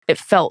it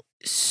felt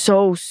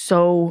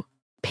so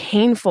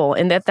painful.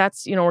 And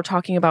that's, we're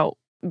talking about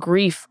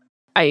grief.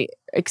 I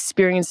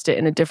experienced it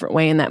in a different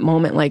way in that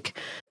moment. Like,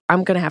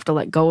 I'm going to have to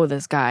let go of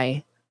this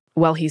guy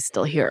while he's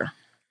still here.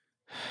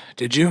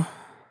 Did you?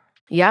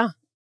 Yeah,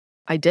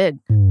 I did.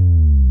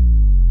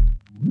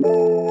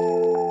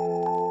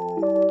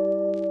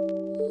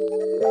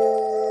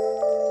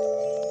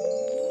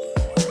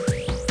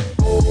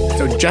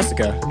 So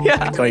Jessica. Yeah.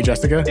 I call you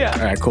Jessica? Yeah.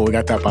 All right, cool. We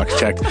got that box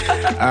checked.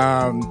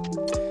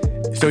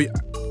 So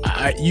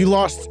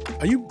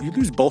you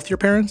lose both your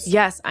parents?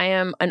 Yes, I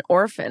am an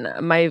orphan.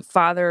 My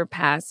father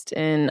passed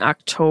in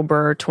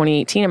October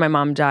 2018 and my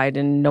mom died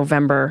in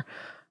November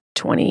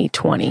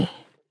 2020.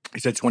 You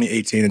said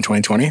 2018 and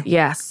 2020?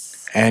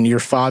 Yes. And your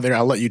father,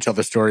 I'll let you tell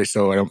the story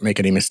so I don't make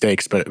any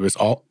mistakes, but he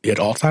had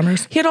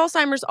Alzheimer's? He had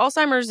Alzheimer's.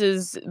 Alzheimer's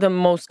is the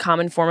most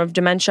common form of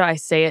dementia. I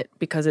say it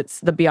because it's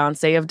the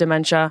Beyonce of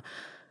dementia.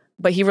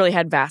 But he really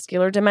had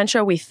vascular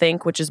dementia, we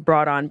think, which is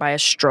brought on by a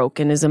stroke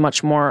and is a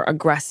much more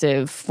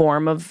aggressive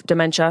form of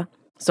dementia.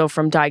 So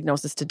from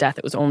diagnosis to death,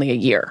 it was only a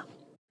year.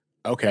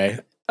 Okay.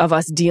 Of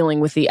us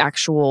dealing with the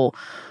actual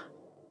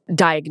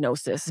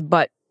diagnosis.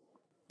 But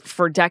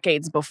for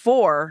decades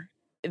before,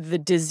 the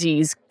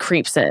disease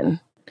creeps in.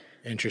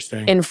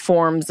 Interesting. In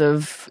forms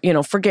of,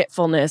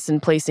 forgetfulness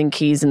and placing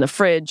keys in the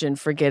fridge and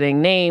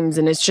forgetting names.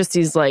 And it's just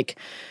these like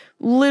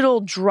little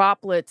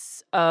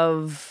droplets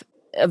of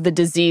the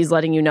disease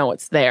letting you know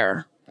it's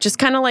there. Just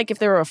kind of like if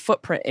there were a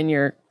footprint in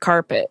your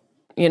carpet,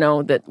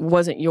 that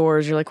wasn't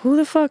yours. You're like, who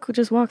the fuck would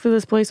just walk through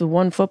this place with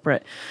one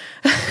footprint?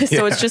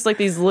 So It's just like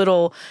these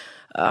little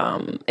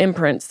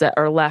imprints that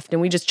are left.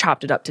 And we just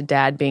chopped it up to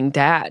dad being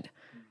dad.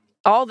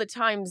 All the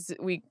times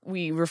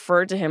we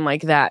referred to him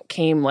like that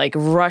came like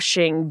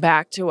rushing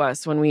back to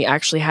us when we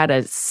actually had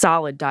a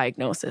solid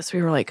diagnosis.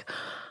 We were like,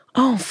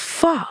 oh,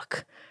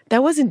 fuck.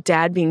 That wasn't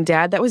dad being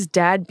dad. That was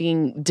dad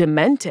being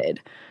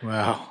demented.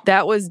 Wow.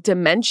 That was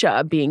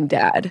dementia being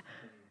dad.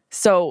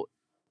 So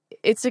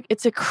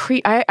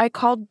I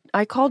called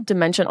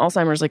dementia and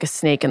Alzheimer's like a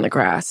snake in the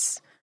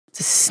grass. It's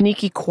a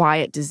sneaky,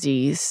 quiet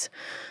disease.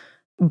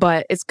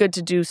 But it's good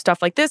to do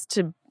stuff like this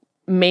to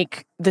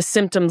make the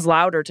symptoms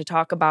louder, to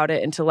talk about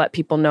it and to let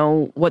people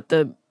know what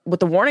the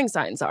warning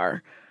signs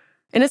are.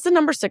 And it's the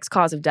number 6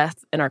 cause of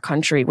death in our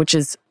country, which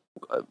is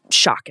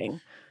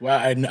shocking. Well,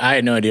 I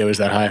had no idea it was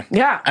that high.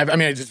 Yeah.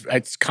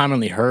 It's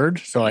commonly heard,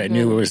 so I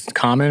knew it was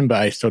common,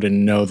 but I still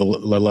didn't know the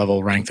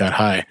level ranked that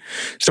high.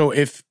 So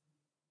if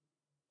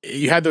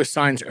you had those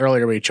signs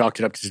earlier where you chalked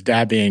it up to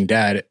dad being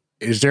dad,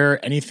 is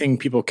there anything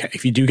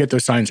if you do get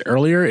those signs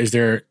earlier,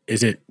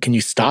 can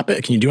you stop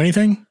it? Can you do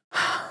anything?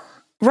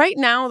 Right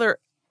now,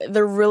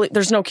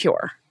 there's no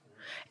cure.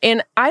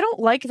 And I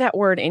don't like that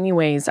word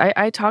anyways.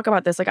 I talk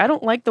about this. Like, I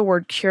don't like the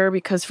word cure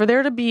because for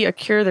there to be a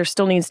cure, there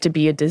still needs to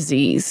be a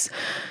disease.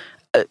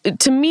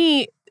 To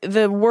me,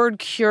 the word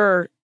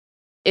cure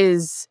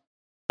is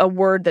a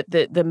word that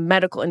the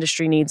medical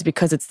industry needs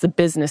because it's the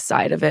business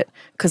side of it,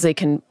 because they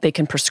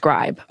can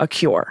prescribe a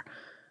cure.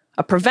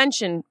 A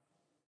prevention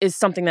is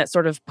something that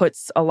sort of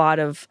puts a lot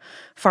of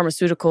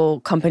pharmaceutical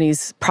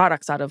companies'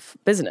 products out of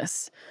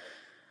business.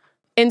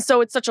 And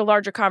so it's such a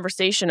larger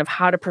conversation of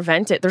how to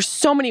prevent it. There's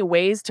so many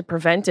ways to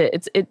prevent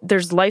it.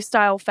 There's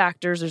lifestyle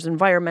factors, there's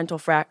environmental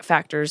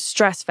factors,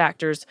 stress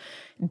factors.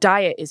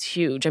 Diet is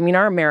huge. I mean,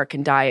 our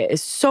American diet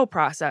is so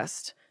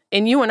processed.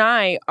 And you and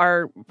I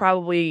are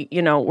probably,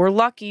 we're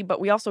lucky,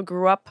 but we also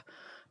grew up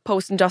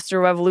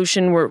post-industrial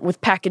revolution with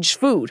packaged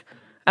food.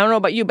 I don't know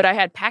about you, but I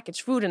had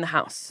packaged food in the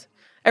house.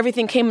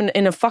 Everything came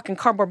in a fucking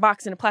cardboard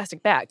box in a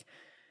plastic bag.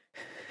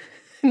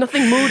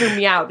 Nothing mooed or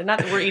meowed. And not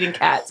that we're eating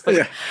cats, but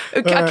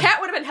a cat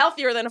would have been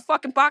healthier than a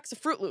fucking box of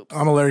Fruit Loops.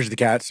 I'm allergic to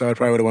cats, so I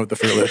probably would have went with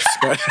the Fruit Loops.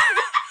 But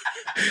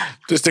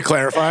just to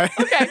clarify.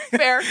 Okay,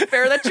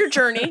 fair. That's your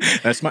journey.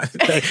 That's my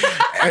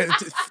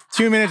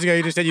 2 minutes ago,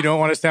 you just said you don't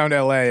want to sound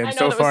LA, and I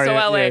know, so far,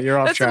 LA. you're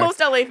off track. That's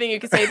the most LA thing you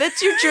can say.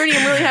 That's your journey.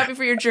 I'm really happy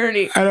for your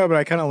journey. I know, but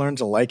I kind of learned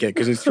to like it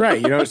because it's right.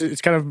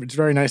 It's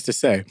very nice to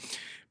say.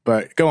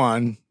 But go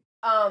on.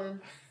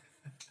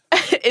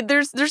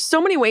 There's so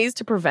many ways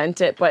to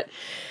prevent it, but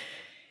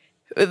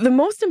the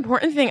most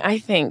important thing, I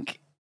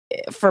think,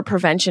 for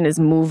prevention is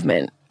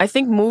movement. I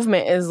think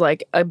movement is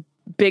like a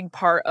big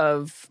part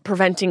of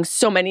preventing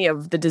so many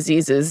of the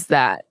diseases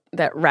that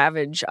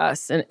ravage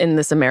us in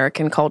this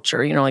American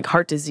culture, like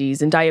heart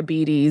disease and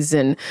diabetes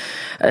and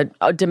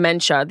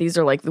dementia. These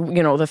are like,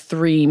 the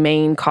 3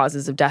 main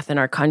causes of death in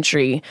our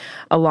country,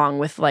 along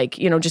with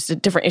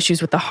just different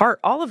issues with the heart.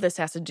 All of this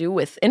has to do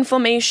with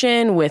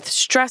inflammation, with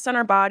stress on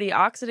our body,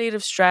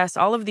 oxidative stress,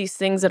 all of these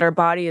things that our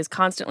body is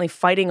constantly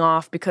fighting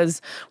off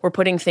because we're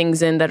putting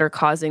things in that are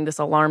causing this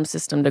alarm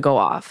system to go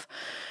off.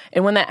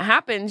 And when that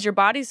happens, your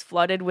body's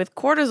flooded with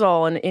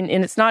cortisol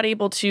and it's not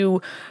able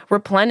to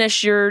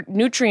replenish your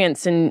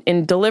nutrients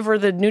and deliver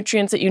the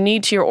nutrients that you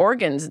need to your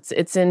organs.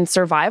 It's in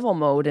survival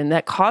mode, and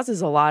that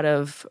causes a lot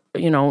of,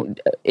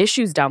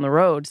 issues down the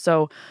road.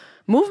 So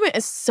movement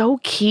is so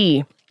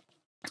key.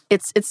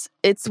 It's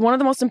one of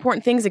the most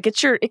important things. It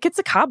gets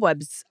the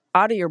cobwebs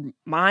out of your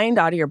mind,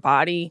 out of your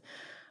body.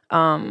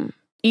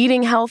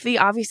 eating healthy,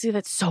 obviously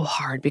that's so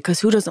hard because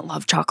who doesn't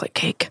love chocolate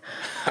cake?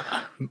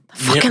 Me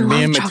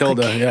and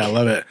Matilda, cake. Yeah, I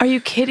love it. Are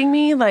you kidding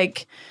me?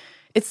 Like,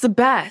 it's the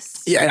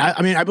best. Yeah,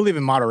 I mean, I believe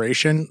in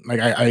moderation.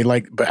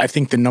 Like, but I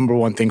think the number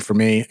one thing for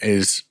me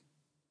is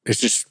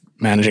just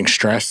managing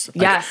stress.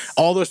 Like, yes.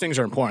 All those things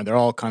are important. They're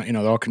all they're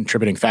all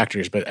contributing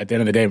factors. But at the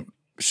end of the day,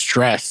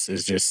 stress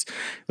is just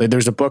like,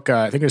 there's a book,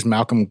 I think it was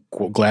Malcolm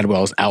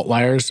Gladwell's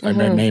Outliers. I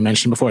may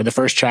mention before. The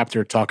first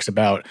chapter talks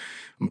about,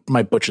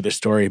 might butcher this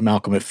story,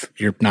 Malcolm, if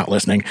you're not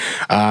listening.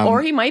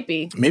 Or he might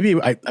be. Maybe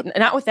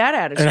not with that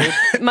attitude.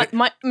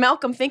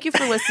 Malcolm, thank you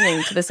for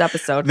listening to this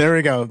episode. There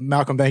we go.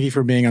 Malcolm, thank you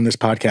for being on this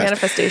podcast.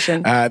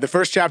 Manifestation. The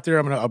first chapter,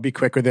 I'll be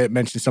quick with it,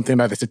 mentioned something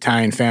about this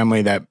Italian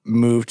family that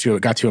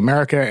got to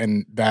America,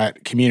 and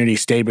that community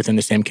stayed within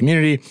the same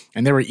community,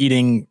 and they were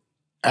eating,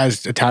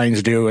 as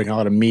Italians do, like a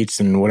lot of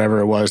meats and whatever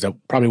it was that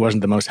probably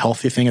wasn't the most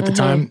healthy thing at the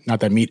time. Not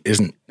that meat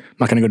isn't, I'm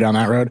not going to go down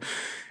that road.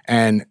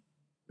 And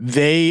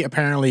they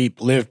apparently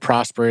lived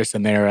prosperous,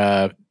 and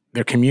their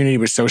community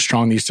was so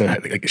strong. They used to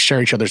like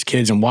share each other's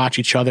kids and watch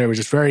each other. It was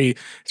just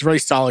it's a very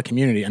solid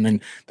community. And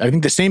then I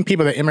think the same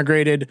people that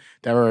immigrated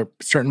that were a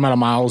certain amount of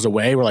miles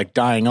away were like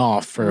dying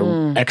off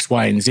for X,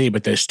 Y, and Z.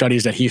 But the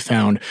studies that he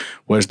found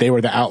was they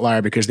were the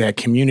outlier because they had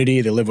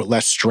community. They lived with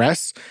less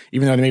stress.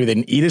 Even though maybe they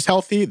didn't eat as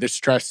healthy, the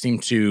stress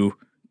seemed to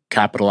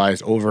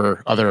capitalize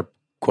over other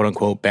quote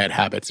unquote bad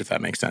habits, if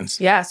that makes sense.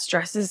 Yeah,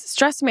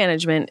 stress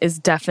management is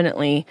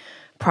definitely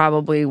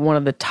probably one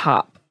of the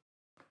top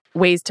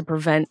ways to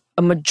prevent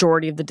a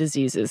majority of the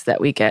diseases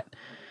that we get.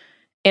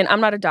 And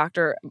I'm not a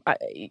doctor.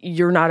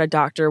 You're not a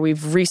doctor.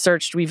 We've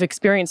researched, we've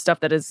experienced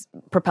stuff that has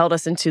propelled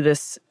us into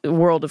this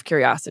world of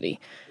curiosity.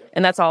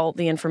 And that's all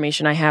the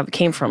information I have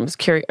came from, is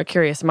a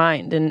curious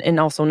mind, and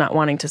also not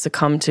wanting to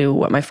succumb to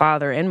what my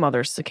father and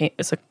mother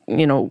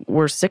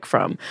were sick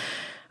from.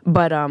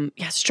 But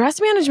stress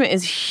management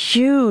is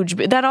huge.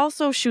 That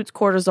also shoots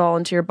cortisol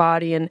into your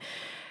body, and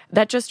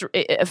that just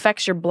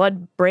affects your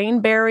blood-brain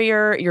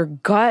barrier, your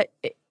gut.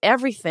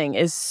 Everything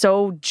is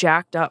so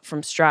jacked up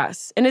from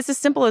stress. And it's as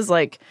simple as,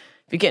 like,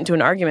 if you get into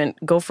an argument,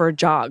 go for a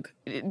jog.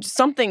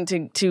 Something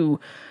to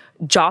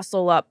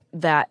jostle up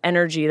that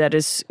energy that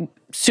is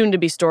soon to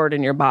be stored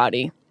in your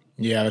body.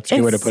 Yeah, that's a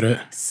good way to put it.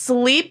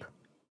 Sleep.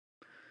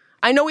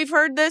 I know we've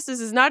heard this.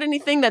 This is not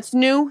anything that's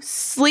new.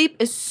 Sleep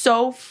is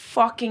so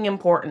fucking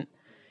important.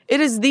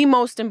 It is the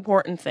most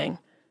important thing.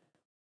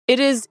 It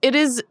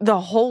is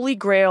the holy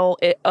grail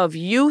of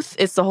youth.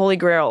 It's the holy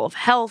grail of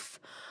health,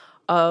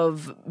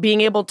 of being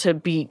able to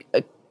be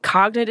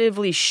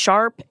cognitively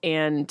sharp,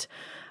 and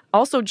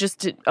also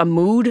just a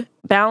mood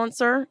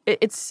balancer.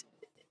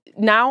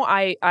 Now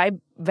I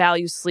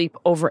value sleep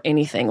over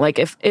anything. Like,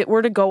 if it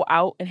were to go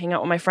out and hang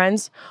out with my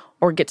friends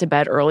or get to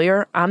bed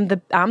earlier, I'm the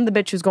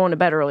bitch who's going to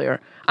bed earlier.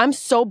 I'm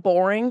so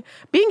boring.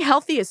 Being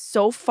healthy is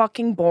so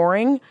fucking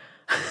boring.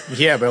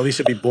 Yeah, but at least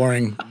it'd be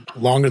boring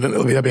longer than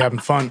it'll be having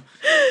fun.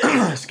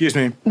 Excuse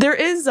me. There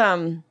is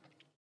the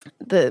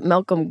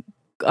Malcolm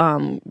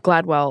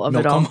Gladwell of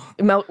Malcolm?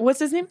 It all. What's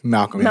his name?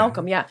 Malcolm.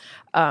 Malcolm, yeah.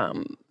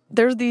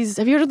 There's these,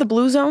 have you heard of the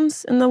blue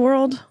zones in the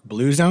world?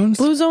 Blue zones?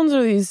 Blue zones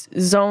are these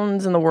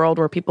zones in the world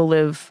where people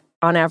live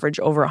on average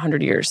over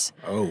 100 years.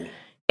 Oh.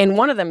 And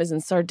one of them is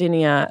in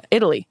Sardinia,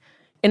 Italy.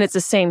 And it's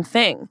the same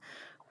thing,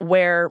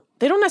 where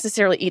they don't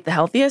necessarily eat the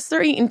healthiest.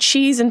 They're eating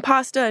cheese and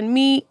pasta and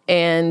meat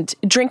and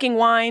drinking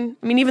wine.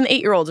 I mean, even the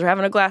 8-year-olds are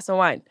having a glass of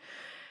wine.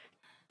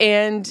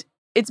 And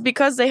it's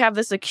because they have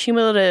this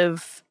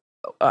accumulative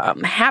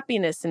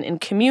happiness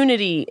and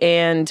community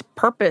and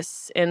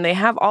purpose. And they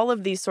have all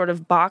of these sort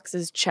of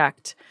boxes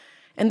checked.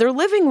 And they're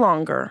living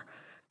longer.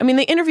 I mean,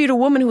 they interviewed a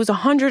woman who was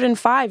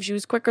 105. She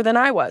was quicker than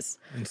I was.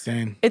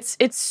 Insane. It's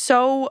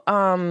so...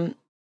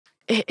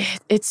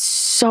 It's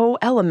so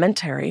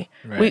elementary.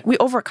 Right. We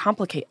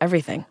overcomplicate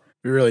everything.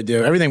 We really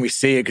do. Everything we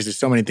see, because there's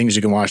so many things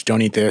you can watch.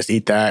 Don't eat this,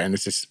 eat that, and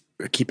it's just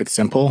keep it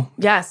simple.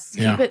 Yes,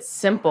 keep it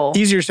simple.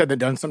 Easier said than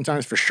done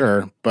sometimes, for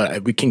sure,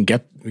 but we can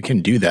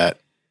do that.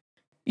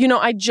 You know,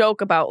 I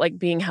joke about like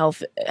being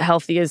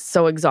healthy is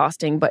so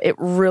exhausting, but it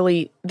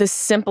really, the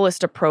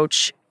simplest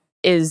approach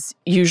is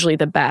usually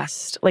the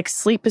best. Like,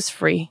 sleep is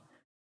free,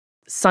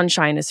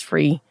 sunshine is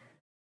free.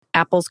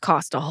 Apples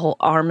cost a whole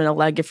arm and a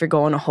leg if you're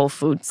going to Whole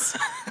Foods.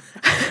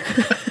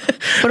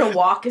 But a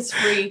walk is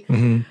free.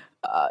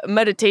 Mm-hmm.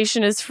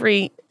 Meditation is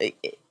free.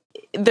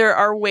 There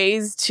are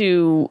ways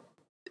to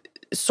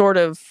sort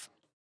of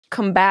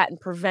combat and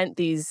prevent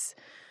these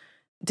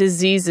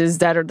diseases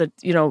that are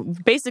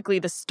basically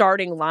the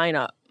starting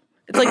lineup.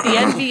 It's like the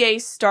NBA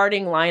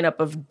starting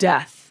lineup of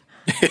death.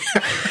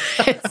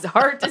 It's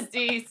heart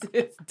disease,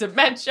 it's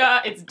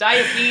dementia, it's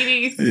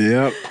diabetes.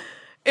 Yep.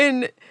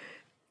 And,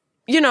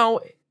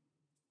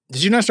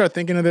 did you not start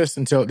thinking of this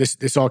until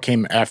this all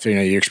came after,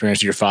 you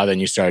experienced your father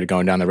and you started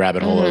going down the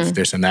rabbit hole of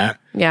this and that?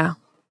 Yeah.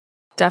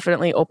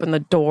 Definitely open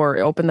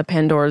the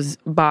Pandora's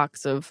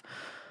box of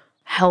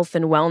health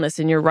and wellness.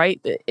 And you're right,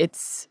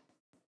 it's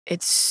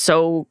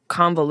so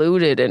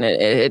convoluted and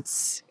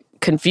it's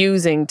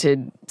confusing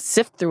to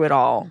sift through it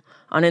all.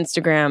 on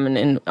Instagram and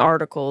in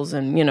articles.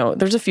 And, you know,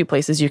 there's a few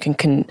places you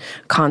can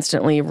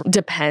constantly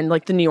depend,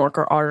 like the New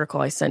Yorker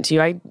article I sent to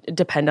you. I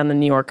depend on the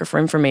New Yorker for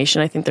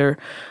information. I think they're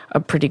a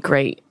pretty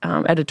great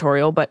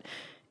editorial, but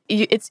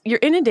you're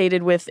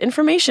inundated with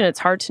information. It's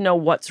hard to know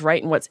what's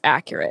right and what's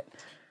accurate.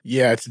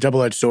 Yeah, it's a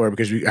double-edged sword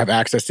because you have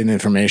access to the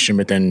information,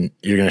 but then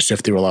you're going to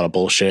sift through a lot of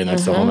bullshit, and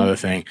that's a whole other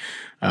thing.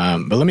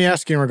 But let me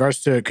ask you in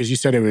regards to, because you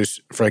said it was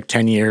for like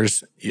 10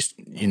 years,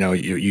 you know,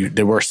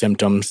 there were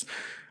symptoms.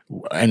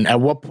 And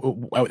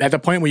at the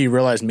point where you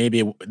realized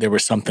maybe there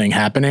was something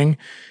happening,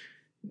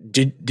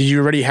 did you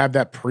already have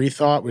that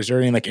pre-thought? Was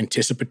there any like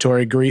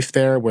anticipatory grief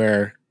there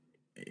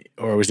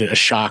or was it a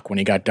shock when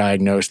he got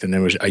diagnosed and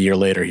then was a year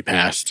later he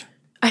passed?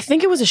 I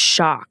think it was a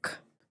shock.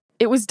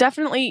 It was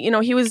definitely, you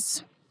know, he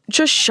was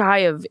just shy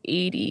of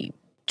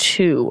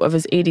 82 of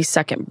his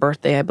 82nd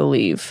birthday, I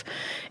believe.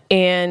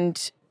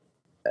 And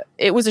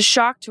it was a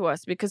shock to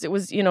us because it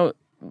was, you know,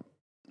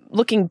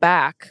 looking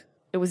back,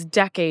 it was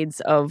decades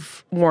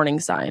of warning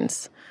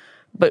signs.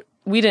 But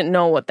we didn't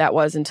know what that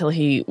was until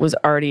he was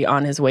already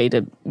on his way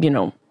to, you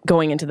know,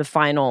 going into the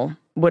final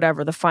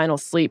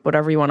sleep,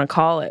 whatever you want to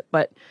call it.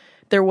 But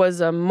there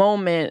was a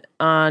moment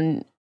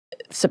on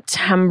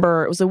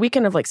September, it was the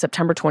weekend of like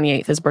September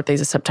 28th. His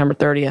birthday's September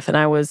 30th. And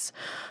I was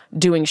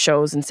doing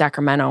shows in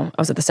Sacramento.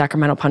 I was at the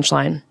Sacramento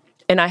Punchline.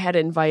 And I had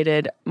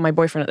invited my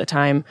boyfriend at the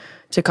time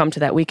to come to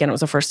that weekend. It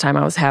was the first time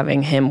I was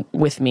having him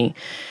with me.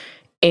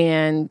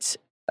 And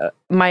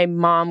my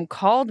mom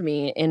called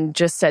me and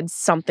just said,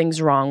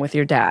 something's wrong with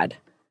your dad.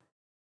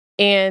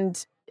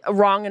 And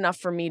wrong enough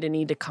for me to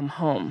need to come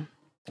home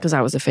because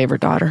I was a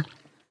favorite daughter.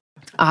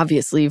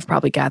 Obviously, you've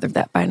probably gathered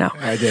that by now.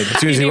 I did.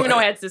 You didn't even know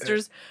I had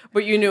sisters,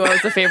 but you knew I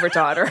was the favorite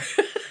daughter.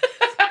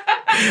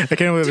 I can't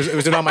believe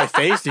was it on my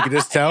face? You could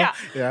just tell?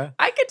 Yeah.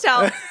 I could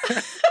tell.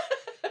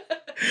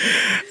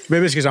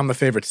 Maybe it's because I'm the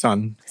favorite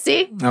son.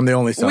 See? I'm the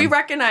only son. We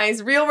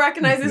recognizes real,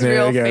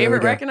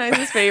 favorite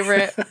recognizes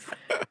favorite.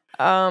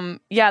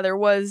 Yeah, there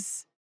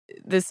was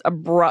this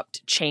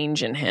abrupt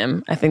change in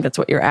him. I think that's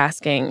what you're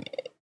asking.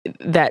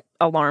 That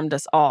alarmed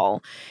us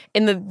all.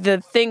 And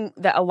the thing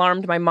that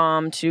alarmed my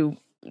mom to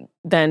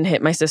then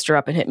hit my sister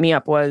up and hit me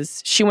up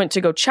was she went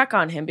to go check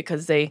on him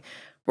because they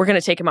were going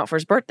to take him out for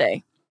his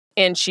birthday.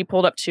 And she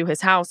pulled up to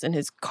his house and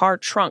his car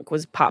trunk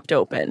was popped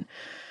open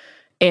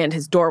and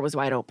his door was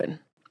wide open.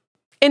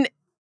 And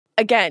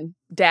again,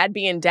 dad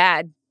being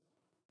dad,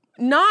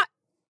 not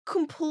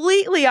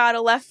completely out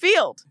of left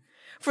field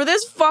for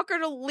this fucker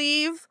to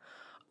leave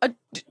a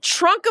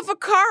trunk of a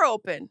car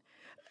open.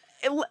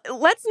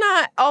 Let's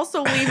not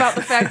also leave out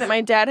the fact that my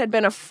dad had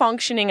been a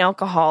functioning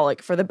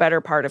alcoholic for the better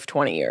part of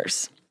 20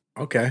 years.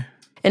 Okay.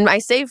 And I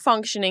say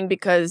functioning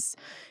because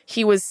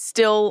he was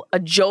still a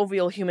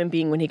jovial human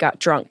being when he got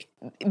drunk.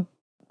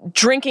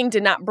 Drinking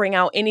did not bring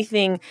out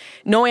anything,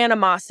 no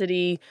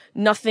animosity,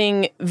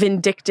 nothing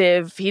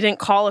vindictive. He didn't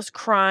call us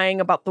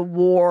crying about the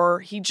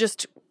war. He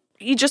just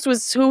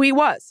was who he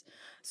was.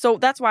 So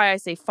that's why I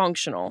say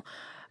functional.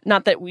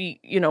 Not that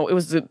it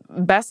was the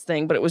best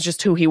thing, but it was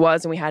just who he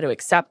was and we had to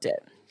accept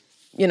it.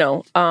 You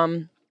know,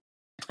 I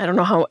don't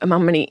know how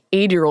many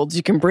 8-year-olds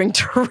you can bring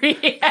to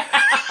rehab.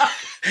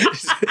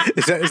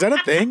 Is that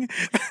a thing?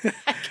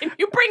 Can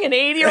you bring an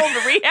 80-year-old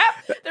to rehab?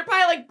 They're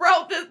probably like,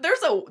 bro,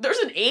 there's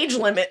an age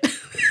limit.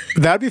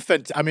 That'd be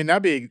fantastic. I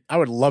mean, I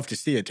would love to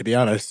see it, to be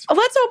honest.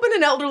 Let's open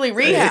an elderly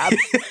rehab.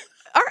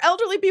 Our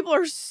elderly people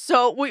are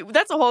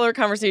that's a whole other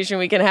conversation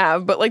we can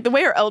have, but like the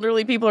way our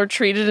elderly people are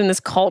treated in this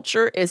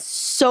culture is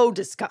so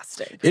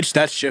disgusting.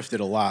 That's shifted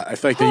a lot. I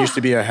feel like there used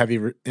to be a heavy,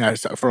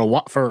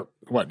 for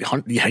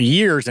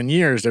years and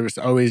years, there was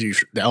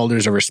always the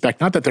elders of respect.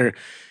 Not that they're,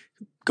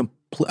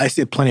 I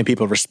see plenty of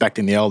people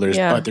respecting the elders,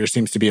 but there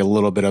seems to be a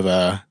little bit of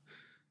a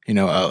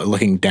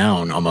looking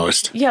down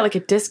almost. Yeah, like a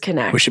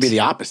disconnect. Which should be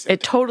the opposite.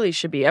 It totally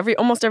should be.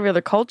 Almost every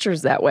other culture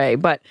is that way,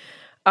 but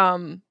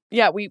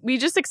yeah, we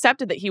just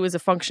accepted that he was a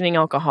functioning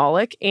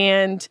alcoholic.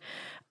 And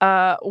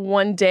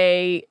one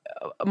day,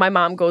 my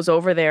mom goes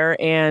over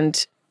there,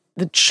 and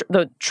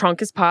the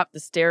trunk is popped,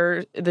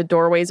 the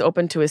doorway's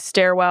open to his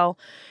stairwell,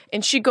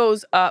 and she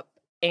goes up,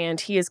 and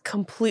he is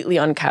completely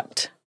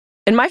unkempt.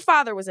 And my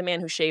father was a man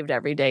who shaved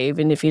every day,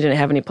 even if he didn't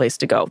have any place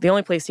to go. The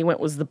only place he went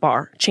was the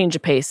bar, Change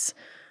of Pace,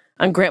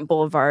 on Grant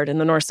Boulevard in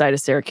the north side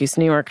of Syracuse,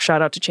 New York.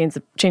 Shout out to Change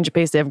of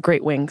Pace; they have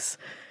great wings.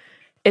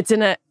 It's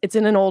in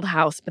an old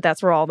house, but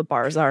that's where all the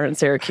bars are in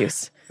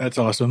Syracuse. That's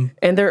awesome.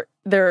 And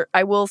there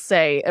I will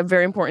say a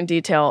very important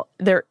detail.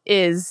 There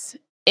is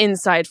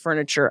inside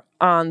furniture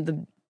on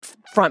the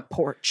front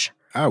porch.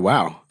 Oh,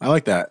 wow. I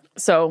like that.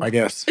 So I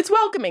guess it's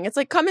welcoming. It's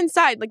like, come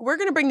inside. Like, we're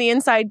going to bring the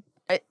inside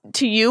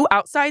to you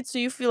outside so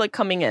you feel like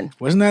coming in.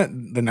 Wasn't that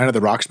the night of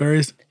the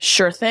Roxbury's?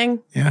 Sure thing.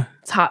 Yeah.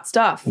 It's hot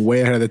stuff.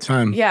 Way ahead of the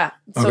time. Yeah.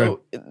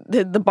 So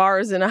the bar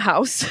is in a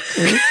house.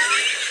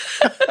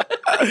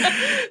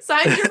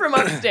 Signs you're from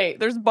upstate.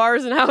 There's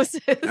bars and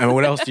houses. I mean,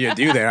 what else do you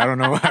do there? I don't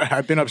know.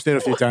 I've been upstate a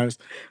few times.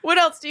 What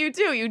else do?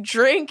 You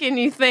drink and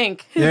you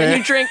think. Yeah. And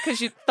you drink because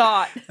you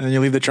thought. And then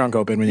you leave the trunk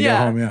open when you go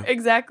home. Yeah,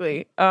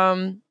 exactly.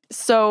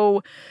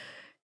 So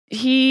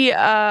he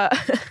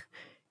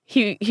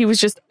he was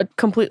just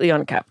completely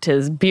unkempt.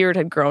 His beard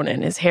had grown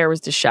in, his hair was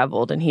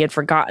disheveled, and he had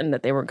forgotten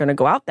that they were going to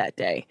go out that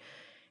day.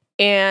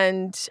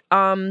 And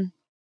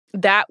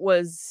that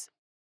was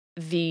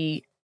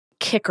the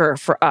kicker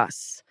for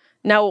us.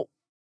 Now,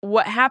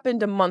 what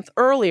happened a month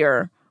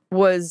earlier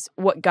was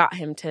what got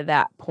him to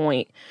that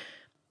point.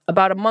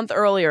 About a month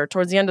earlier,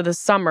 towards the end of the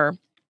summer,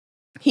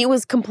 he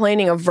was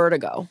complaining of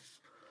vertigo.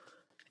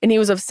 And he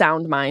was of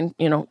sound mind,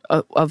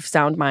 of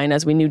sound mind,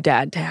 as we knew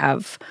Dad to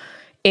have.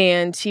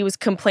 And he was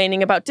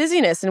complaining about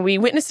dizziness. And we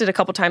witnessed it a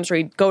couple times where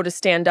he'd go to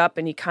stand up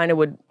and he kind of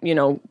would,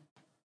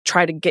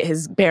 try to get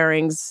his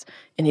bearings.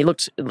 And he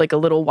looked like a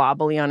little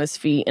wobbly on his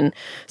feet. And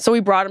so we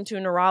brought him to a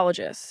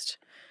neurologist.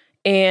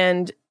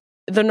 And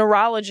the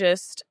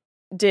neurologist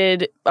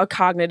did a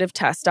cognitive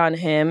test on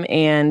him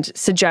and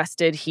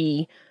suggested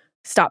he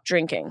stop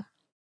drinking.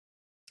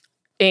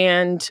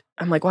 And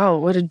I'm like, wow,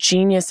 what a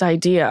genius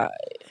idea.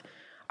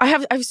 I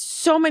have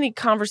so many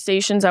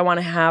conversations I want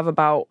to have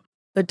about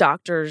the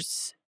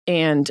doctors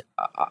and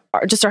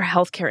just our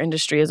healthcare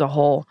industry as a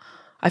whole.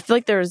 I feel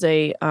like there's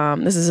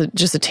this is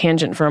just a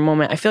tangent for a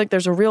moment. I feel like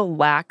there's a real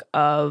lack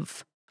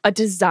of a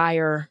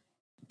desire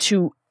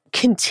to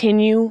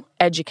continue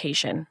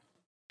education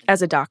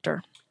as a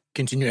doctor.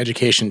 Continue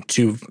education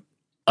to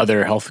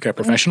other healthcare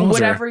professionals?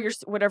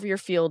 Whatever your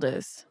field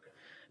is.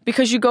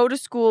 Because you go to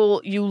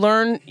school, you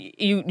learn,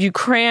 you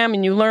cram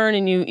and you learn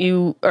and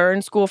you are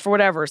in school for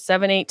whatever,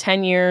 7, 8,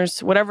 10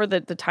 years, whatever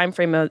the time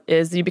frame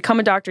is. You become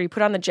a doctor, you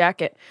put on the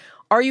jacket.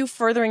 Are you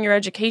furthering your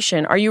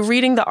education? Are you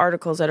reading the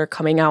articles that are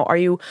coming out? Are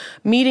you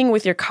meeting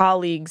with your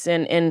colleagues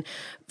and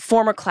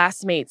former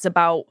classmates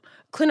about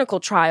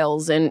clinical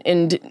trials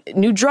and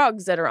new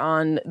drugs that are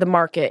on the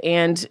market?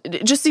 And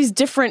just these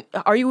different,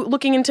 are you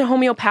looking into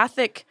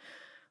homeopathic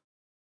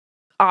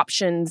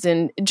options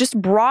and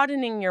just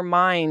broadening your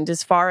mind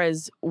as far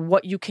as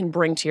what you can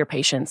bring to your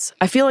patients?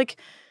 I feel like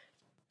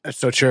that's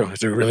so true.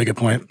 It's a really good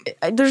point.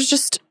 There's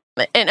just,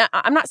 and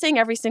I'm not saying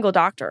every single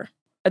doctor.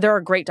 There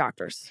are great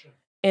doctors,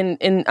 and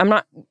I'm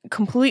not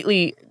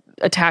completely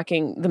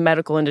attacking the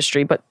medical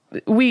industry, but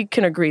we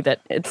can agree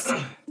that it's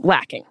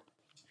lacking.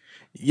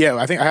 Yeah,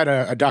 I think I had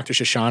a Dr.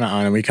 Shoshana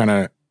on, and we kind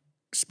of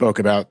spoke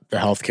about the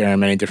healthcare and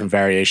many different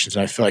variations,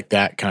 and I feel like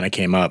that kind of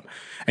came up.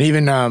 And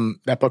even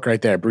that book right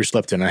there, Bruce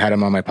Lipton, I had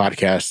him on my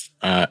podcast.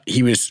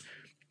 He was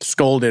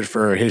scolded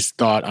for his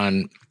thought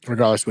on,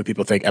 regardless of what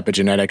people think,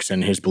 epigenetics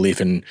and his belief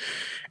in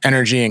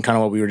energy and kind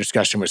of what we were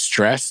discussing with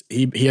stress.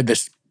 He had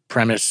this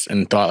premise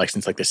and thought like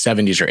since like the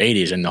 70s or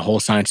 80s, and the whole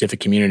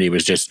scientific community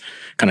was just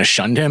kind of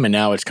shunned him. And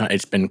now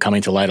it's been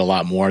coming to light a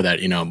lot more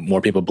that,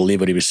 more people believe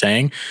what he was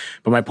saying.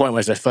 But my point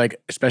was, I feel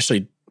like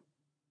especially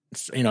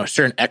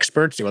certain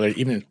experts, whether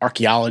even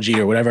archaeology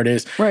or whatever it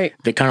is, right?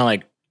 They kind of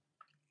like,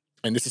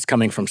 and this is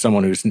coming from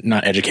someone who's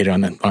not educated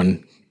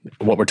on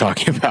what we're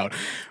talking about,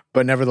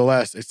 but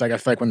nevertheless, it's like I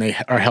feel like when they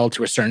are held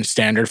to a certain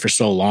standard for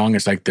so long,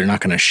 it's like they're not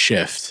going to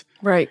shift,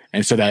 right?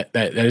 And so that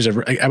is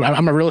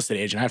I'm a real estate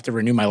agent. I have to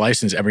renew my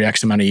license every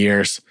X amount of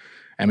years.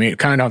 I mean,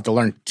 kind of don't have to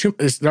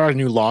learn there are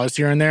new laws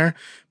here and there,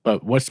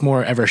 but what's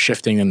more ever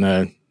shifting in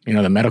the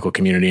the medical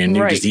community and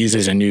new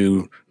diseases and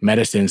new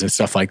medicines and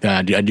stuff like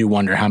that. I do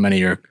wonder how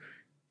many are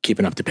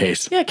keeping up the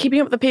pace. Yeah,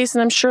 keeping up the pace.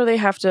 And I'm sure they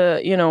have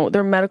to,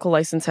 their medical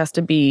license has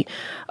to be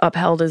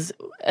upheld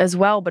as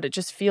well. But it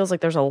just feels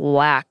like there's a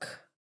lack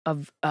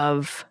of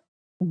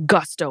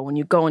gusto when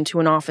you go into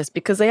an office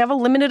because they have a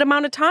limited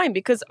amount of time,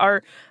 because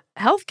our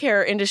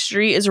healthcare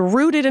industry is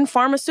rooted in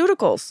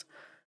pharmaceuticals.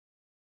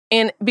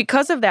 And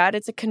because of that,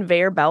 it's a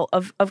conveyor belt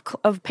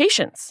of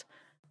patients.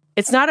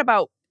 It's not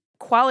about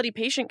quality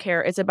patient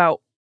care. It's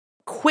about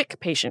quick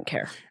patient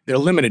care. They're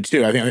limited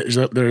too. I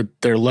think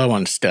they're low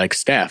on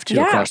staff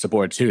too across the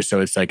board too.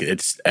 So it's like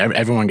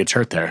everyone gets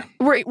hurt there.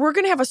 We're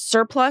going to have a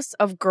surplus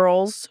of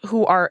girls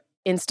who are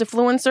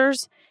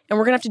Instafluencers, and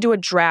we're going to have to do a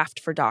draft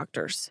for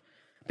doctors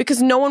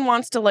because no one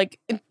wants to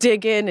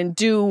dig in and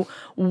do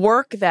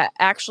work that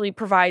actually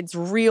provides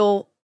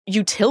real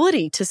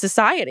utility to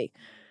society.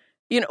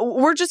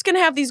 We're just going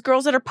to have these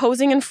girls that are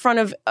posing in front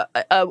of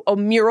a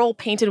mural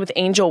painted with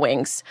angel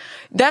wings.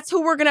 That's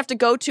who we're going to have to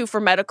go to for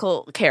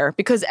medical care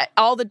because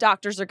all the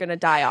doctors are going to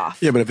die off.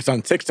 Yeah, but if it's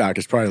on TikTok,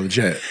 it's probably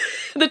legit.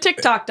 The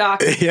TikTok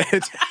doc.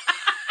 Yeah.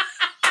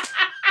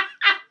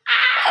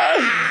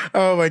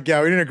 Oh my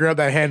God, we need to grab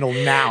that handle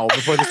now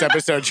before this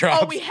episode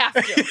drops. Oh, we have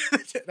to.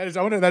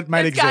 That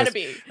might exist. Gotta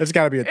be. That's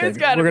got to be a thing.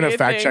 We're going to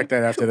fact check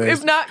that after this.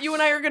 If not, you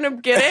and I are going to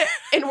get it,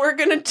 and we're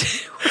going to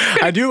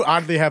I do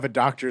oddly have a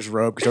doctor's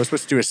robe because I was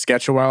supposed to do a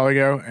sketch a while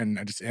ago, and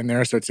I just in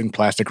there, so it's in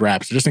plastic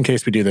wrap. So just in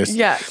case we do this,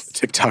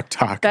 TikTok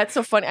talk. That's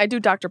so funny. I do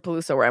Dr.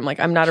 Peluso where I'm like,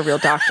 I'm not a real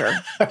doctor,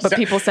 but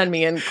people send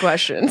me in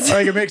questions.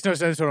 It makes no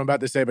sense what I'm about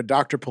to say, but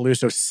Dr.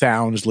 Peluso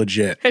sounds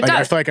legit. It does.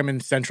 I feel like I'm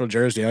in Central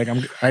Jersey. I got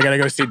to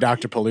go see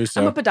Dr. Peluso.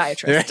 I'm a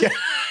podiatrist.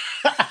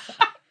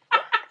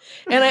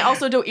 And I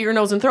also do ear,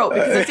 nose, and throat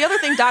because it's the other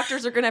thing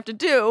doctors are going to have to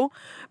do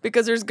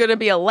because there's going to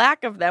be a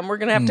lack of them. We're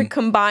going to have to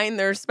combine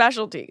their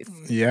specialties.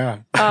 Yeah.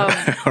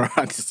 We're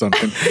onto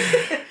something.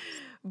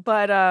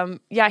 But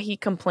yeah, he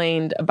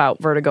complained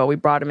about vertigo. We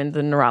brought him into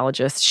the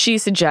neurologist. She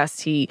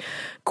suggests he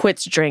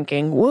quits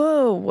drinking.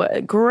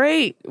 Whoa,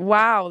 great.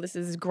 Wow, this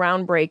is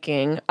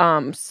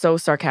groundbreaking. So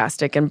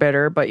sarcastic and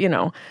bitter, but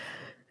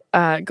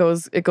it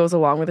goes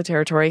along with the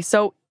territory.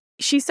 So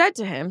she said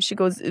to him, she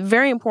goes,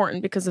 very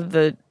important because of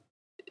the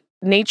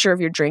nature of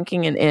your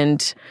drinking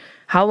and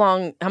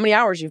how many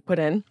hours you've put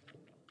in.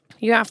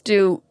 You have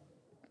to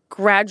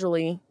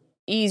gradually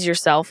ease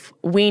yourself,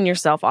 wean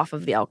yourself off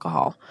of the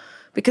alcohol,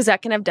 because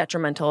that can have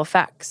detrimental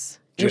effects.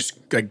 Just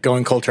like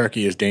going cold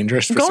turkey is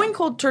dangerous? Going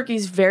cold turkey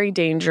is very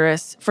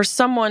dangerous for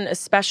someone,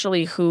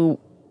 especially who,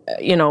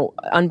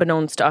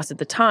 unbeknownst to us at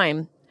the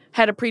time,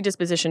 had a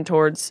predisposition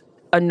towards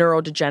a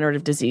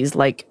neurodegenerative disease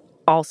like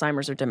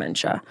Alzheimer's or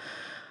dementia.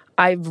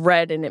 I've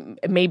read, and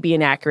it may be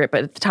inaccurate,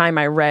 but at the time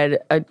I read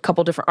a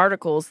couple different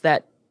articles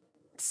that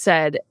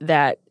said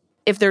that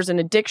if there's an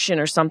addiction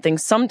or something,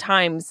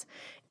 sometimes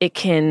it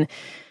can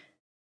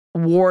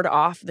ward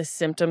off the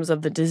symptoms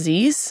of the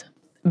disease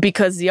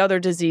because the other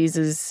disease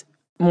is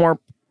more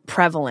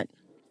prevalent,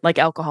 like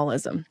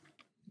alcoholism.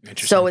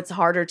 So it's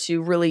harder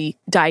to really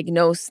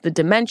diagnose the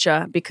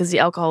dementia because the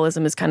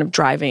alcoholism is kind of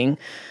driving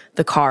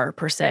the car,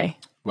 per se.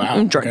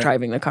 Wow.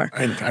 Driving the car.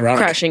 Ironic.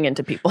 Crashing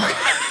into people.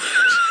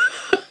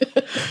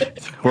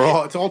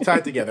 It's all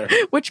tied together.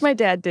 Which my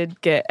dad did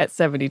get at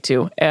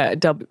 72 at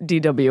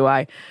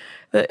DWI.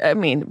 I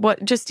mean,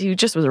 he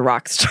just was a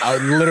rock star. I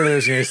literally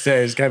was going to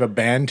say, he's kind of a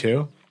band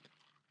too.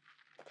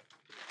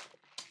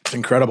 It's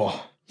incredible.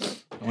 I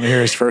want to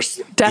hear his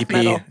first Death EP.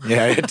 metal.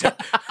 Yeah. Guys.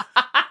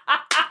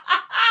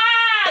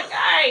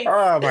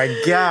 Oh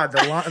my God.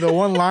 The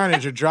one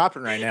liners you're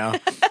dropping right now.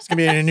 It's going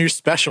to be in a new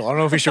special. I don't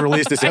know if we should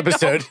release this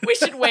episode. We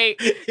should wait.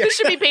 This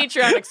should be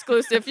Patreon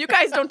exclusive. You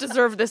guys don't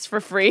deserve this for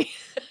free.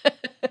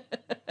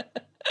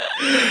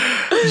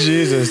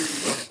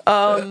 Jesus.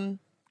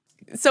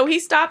 So he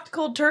stopped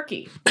cold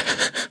turkey.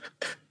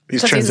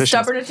 He's a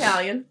stubborn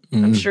Italian.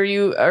 Mm-hmm. I'm sure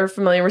you are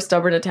familiar with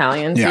stubborn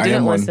Italians. Yeah, he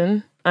didn't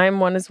listen.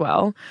 I'm one as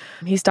well.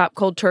 He stopped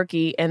cold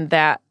turkey, and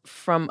that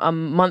from a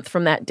month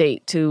from that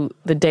date to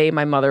the day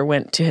my mother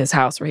went to his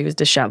house where he was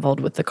disheveled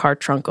with the car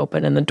trunk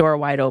open and the door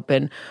wide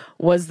open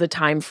was the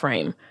time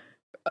frame.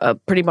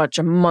 Pretty much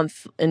a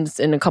month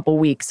in a couple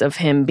weeks of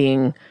him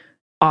being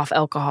off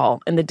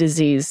alcohol, and the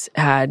disease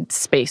had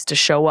space to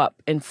show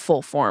up in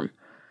full form.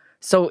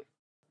 So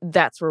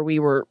that's where we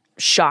were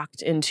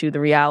shocked into the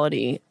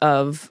reality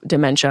of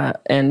dementia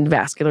and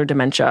vascular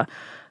dementia.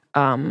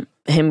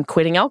 Him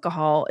quitting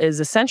alcohol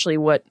is essentially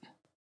what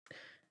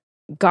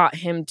got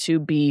him to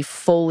be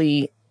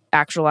fully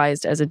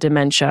actualized as a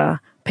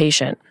dementia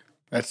patient.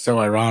 That's so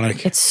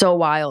ironic. It's so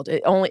wild.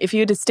 If he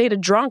had stayed a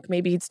drunk,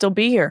 maybe he'd still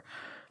be here.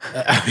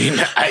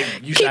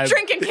 Keep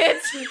drinking,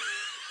 kids.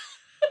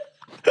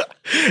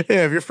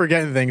 Yeah, if you're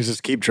forgetting things,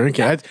 just keep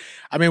drinking.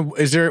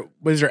 Was there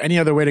any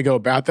other way to go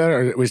about that,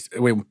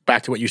 or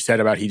back to what you said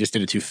about he just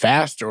did it too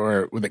fast,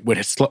 or would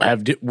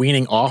have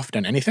weaning off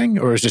done anything,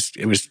 or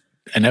it was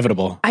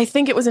inevitable? I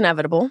think it was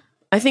inevitable.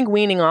 I think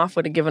weaning off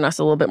would have given us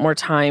a little bit more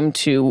time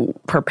to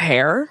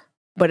prepare,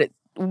 but it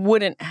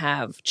wouldn't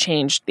have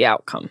changed the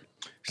outcome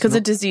because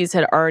the disease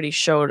had already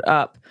showed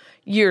up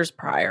years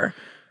prior.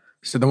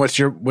 So then,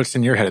 what's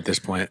in your head at this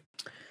point?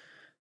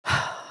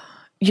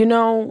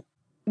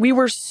 We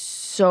were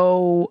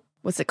so,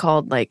 what's it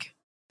called? Like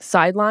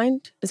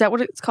sidelined? Is that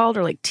what it's called?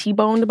 Or like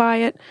T-boned by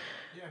it?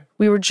 Yeah.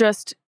 We were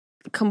just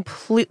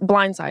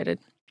blindsided.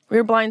 We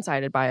were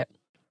blindsided by it.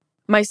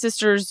 My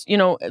sisters,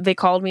 they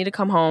called me to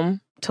come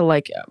home to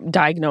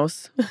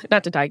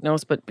not to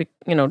diagnose, but,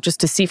 just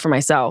to see for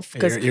myself.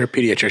 You're a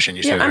pediatrician,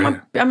 you said, right?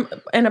 I'm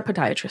a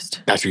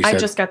podiatrist. That's what you said. I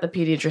just got the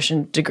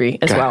pediatrician degree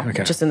as well,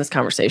 just in this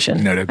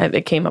conversation. Noted.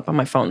 It came up on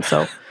my phone,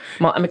 so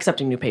I'm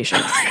accepting new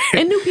patients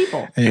and new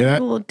people. You hear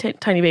that? Little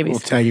tiny babies. We'll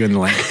tag you in the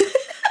link.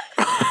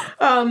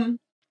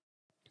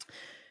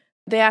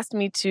 They asked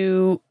me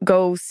to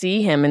go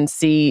see him and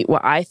see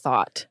what I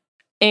thought.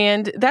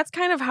 And that's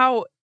kind of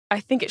how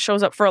I think it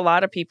shows up for a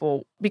lot of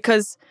people,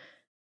 because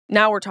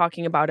now we're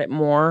talking about it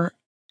more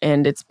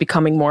and it's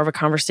becoming more of a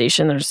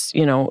conversation. There's,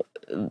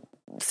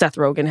 Seth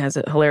Rogen has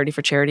a Hilarity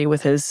for Charity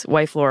with his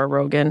wife,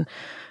 Lauren.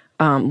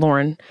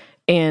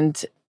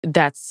 And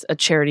that's a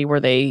charity where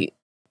they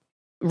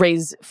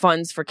raise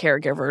funds for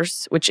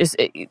caregivers, which is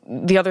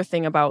the other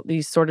thing about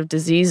these sort of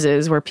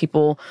diseases where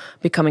people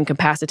become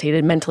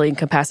incapacitated, mentally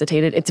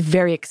incapacitated. It's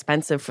very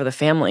expensive for the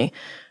family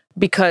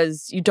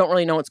because you don't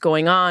really know what's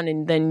going on.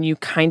 And then you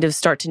kind of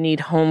start to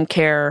need home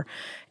care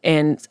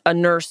and a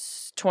nurse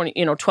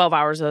 12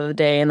 hours out of the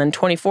day and then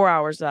 24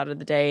 hours out of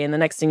the day. And the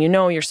next thing you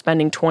know, you're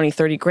spending 20,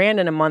 30 grand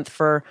in a month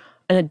for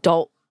an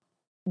adult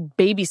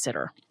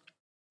babysitter.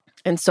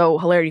 And so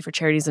Hilarity for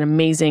Charity is an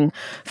amazing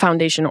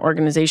foundation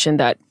organization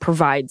that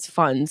provides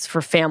funds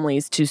for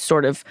families to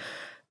sort of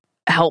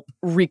help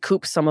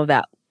recoup some of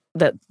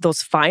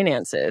those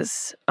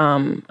finances.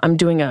 I'm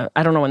doing I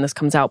don't know when this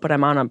comes out, but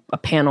I'm on a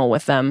panel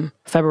with them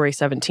February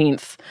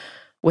 17th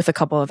with a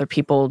couple other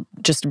people,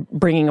 just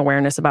bringing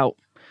awareness about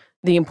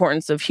the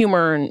importance of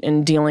humor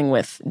and dealing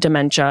with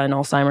dementia and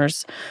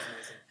Alzheimer's.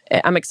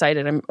 I'm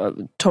excited.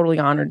 I'm totally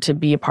honored to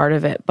be a part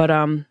of it. But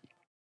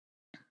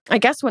I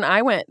guess when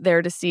I went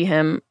there to see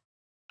him,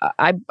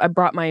 I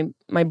brought my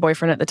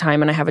boyfriend at the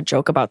time, and I have a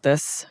joke about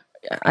this.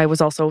 I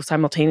was also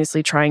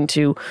simultaneously trying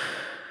to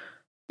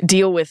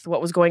deal with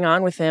what was going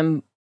on with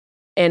him.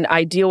 And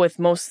I deal with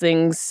most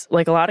things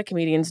like a lot of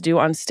comedians do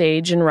on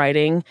stage and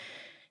writing.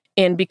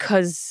 And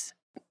because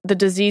the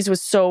disease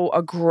was so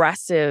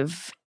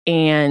aggressive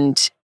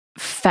and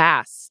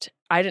fast,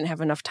 I didn't have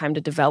enough time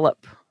to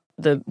develop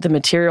the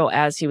material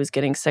as he was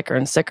getting sicker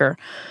and sicker.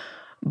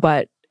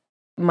 But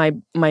my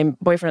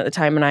boyfriend at the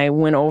time and I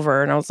went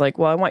over, and I was like,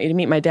 well, I want you to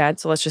meet my dad,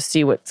 so let's just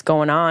see what's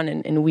going on.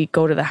 And we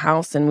go to the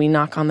house and we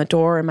knock on the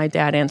door, and my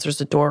dad answers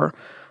the door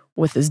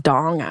with his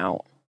dong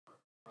out.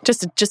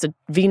 Just a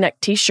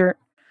V-neck t-shirt,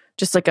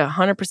 just like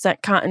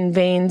 100% cotton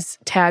veins,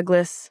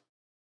 tagless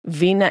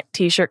V-neck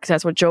t-shirt, because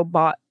that's what Joe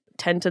bought,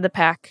 10 to the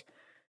pack.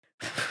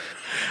 I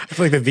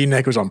feel like the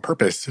V-neck was on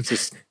purpose. It's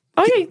just...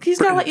 Oh, yeah, he's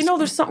got to let you know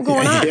there's something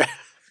going on. Yeah.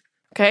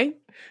 Okay?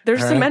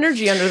 There's some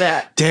energy under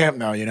that. Damn,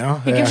 no, you know?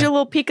 He gives you a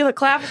little peek of the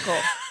clavicle.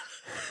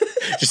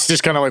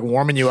 just kind of like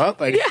warming you up?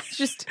 Like... Yeah,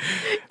 just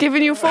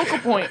giving you a focal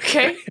point,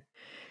 okay?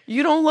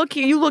 You don't look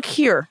here. You look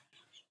here.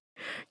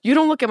 You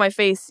don't look at my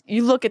face.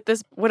 You look at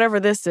this, whatever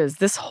this is.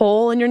 This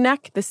hole in your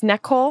neck, this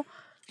neck hole.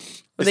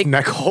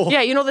 Neck hole?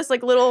 Yeah, you know this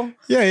like little...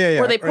 Yeah.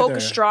 Where they poke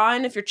a straw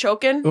in if you're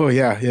choking? Oh,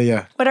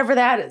 yeah. Whatever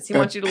that is. He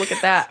wants you to look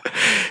at that.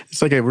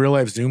 It's like a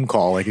real-life Zoom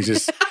call. Like, it's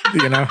just,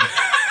 you know...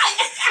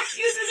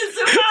 Using the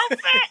Zoom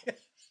outfit.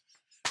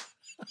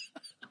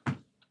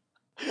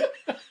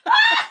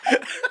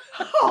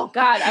 Oh,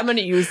 God, I'm going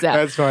to use that.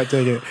 That's fine,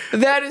 take it.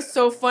 That is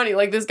so funny.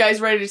 Like, this guy's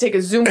ready to take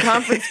a Zoom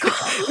conference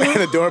call.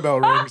 And the doorbell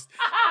rings.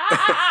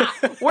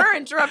 We're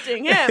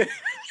interrupting him.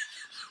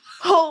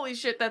 Holy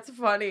shit, that's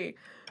funny.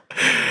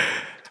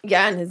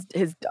 Yeah, and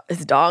his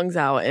dong's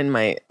out, and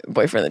my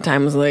boyfriend at the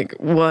time was like,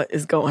 "What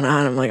is going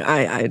on?" I'm like,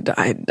 I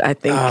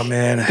think, oh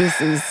man,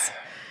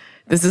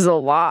 this is a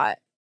lot.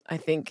 I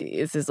think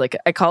this is like,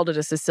 I called it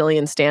a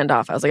Sicilian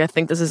standoff. I was like, I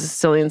think this is a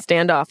Sicilian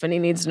standoff, and he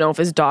needs to know if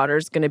his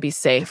daughter's going to be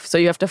safe. So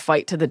you have to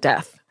fight to the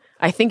death.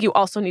 I think you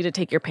also need to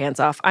take your pants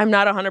off. I'm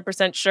not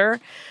 100% sure.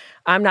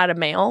 I'm not a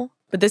male,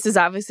 but this is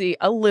obviously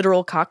a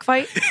literal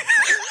cockfight.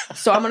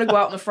 So I'm going to go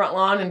out in the front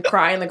lawn and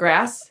cry in the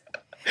grass.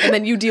 And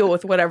then you deal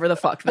with whatever the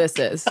fuck this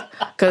is.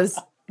 Because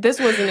this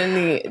wasn't in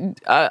the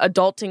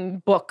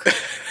adulting book.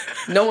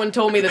 No one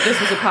told me that this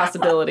was a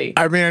possibility.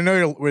 I mean, I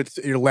know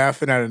you're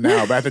laughing at it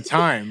now, but at the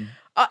time...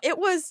 It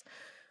was...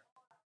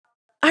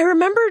 I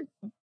remember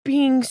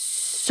being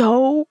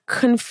so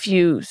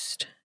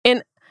confused.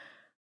 And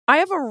I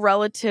have a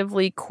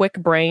relatively quick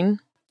brain.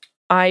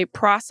 I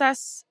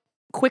process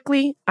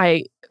quickly.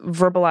 I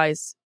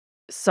verbalize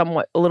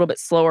somewhat a little bit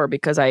slower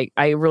because I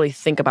really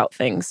think about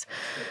things.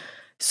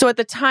 So at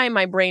the time,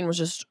 my brain was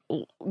just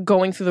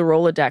going through the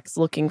Rolodex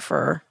looking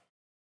for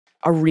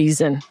a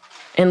reason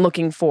and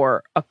looking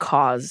for a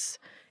cause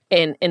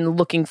and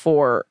looking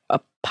for a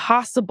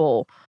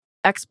possible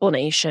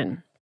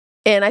explanation.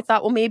 And I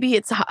thought, well, maybe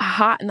it's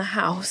hot in the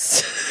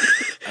house.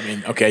 I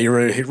mean, okay,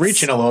 you're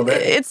reaching a little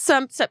bit. It's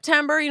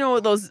September, you know,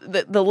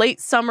 the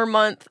late summer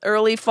month,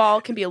 early fall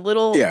can be a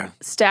little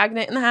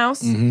stagnant in the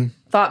house. Mm-hmm.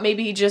 Thought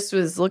maybe he just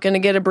was looking to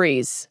get a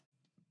breeze.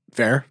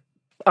 Fair.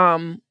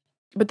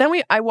 But then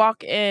I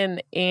walk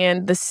in,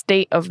 and the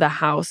state of the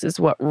house is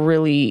what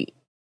really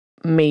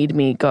made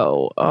me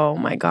go, oh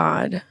my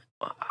God,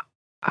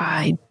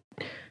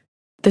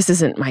 this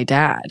isn't my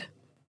dad.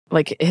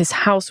 Like, his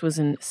house was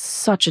in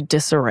such a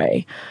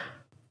disarray.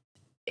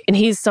 And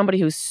he's somebody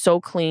who's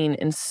so clean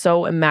and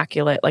so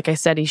immaculate. Like I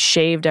said, he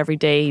shaved every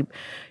day.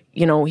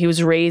 You know, he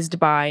was raised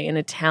by an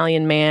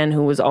Italian man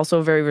who was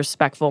also very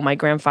respectful. My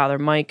grandfather,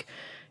 Mike,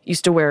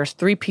 used to wear a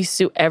 3-piece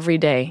suit every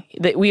day.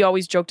 We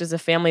always joked as a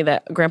family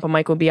that Grandpa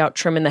Mike would be out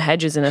trimming the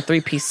hedges in a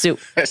 3-piece suit.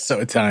 That's so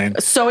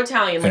Italian. So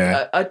Italian.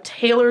 Like a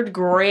tailored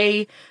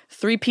gray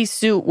 3-piece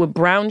suit with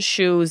brown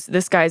shoes.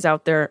 This guy's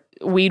out there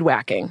weed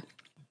whacking.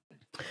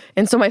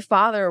 And so my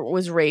father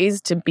was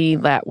raised to be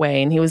that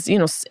way. And he was, you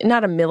know,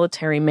 not a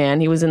military man.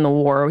 He was in the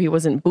war. He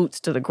wasn't boots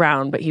to the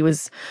ground, but he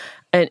was,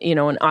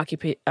 an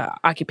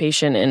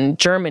occupation in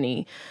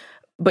Germany.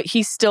 But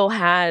he still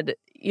had,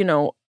 you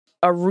know,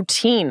 a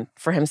routine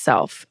for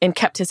himself and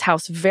kept his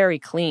house very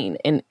clean.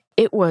 And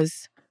it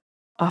was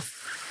a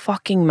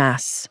fucking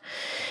mess.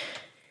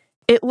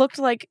 It looked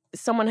like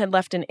someone had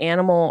left an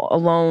animal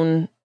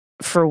alone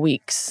for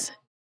weeks.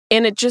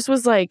 And it just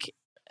was like,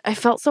 I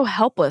felt so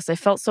helpless. I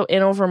felt so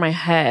in over my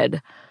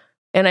head.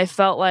 And I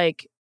felt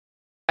like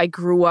I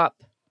grew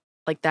up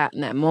like that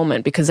in that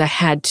moment because I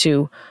had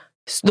to,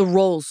 the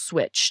roles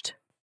switched.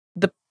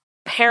 The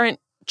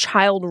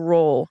parent-child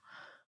role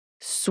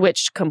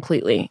switched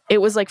completely.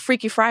 It was like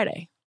Freaky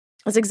Friday.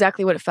 That's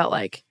exactly what it felt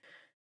like.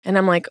 And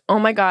I'm like, oh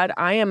my God,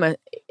 I am a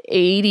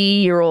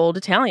 80-year-old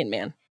Italian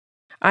man.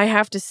 I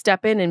have to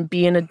step in and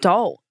be an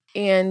adult.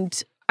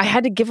 And I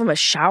had to give him a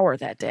shower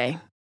that day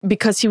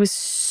because he was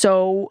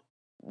so,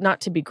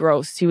 not to be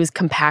gross, he was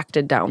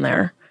compacted down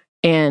there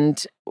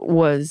and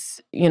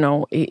was, you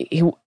know,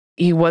 he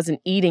he wasn't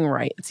eating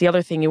right. It's the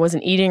other thing. He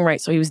wasn't eating right,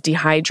 so he was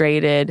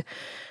dehydrated.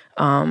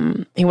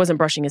 He wasn't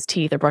brushing his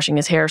teeth or brushing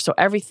his hair, so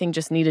everything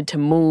just needed to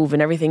move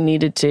and everything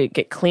needed to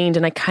get cleaned,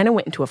 and I kind of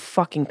went into a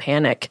fucking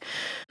panic.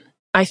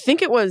 I think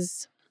there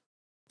was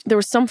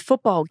some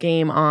football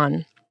game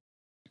on.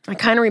 I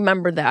kind of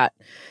remember that,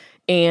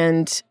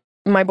 and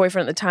my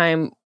boyfriend at the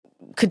time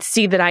could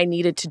see that I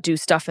needed to do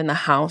stuff in the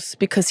house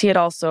because he had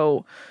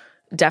also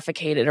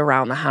defecated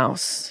around the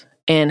house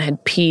and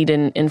had peed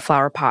in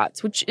flower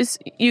pots, which is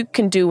you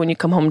can do when you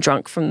come home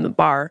drunk from the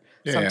bar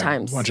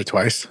sometimes. Once or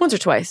twice. Once or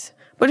twice.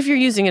 But if you're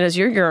using it as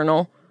your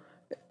urinal...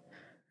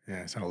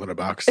 Yeah, it's not a litter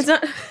box. It's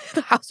not...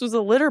 The house was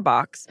a litter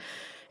box.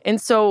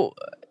 And so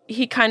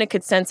he kind of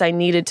could sense I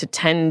needed to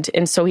tend,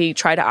 and so he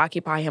tried to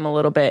occupy him a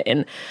little bit,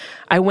 and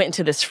I went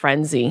into this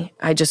frenzy.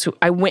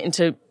 I went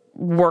into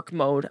work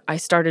mode. I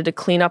started to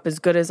clean up as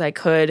good as I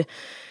could,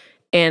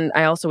 and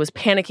I also was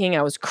panicking.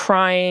 I was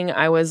crying.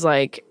 I was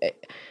like...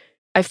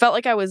 I felt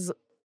like I was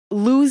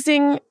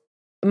losing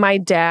my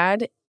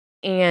dad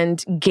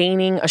and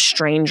gaining a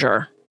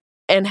stranger,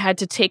 and had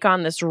to take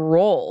on this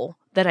role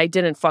that I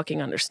didn't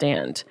fucking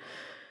understand.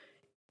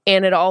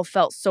 And it all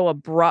felt so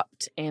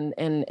abrupt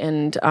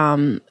and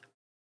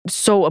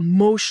so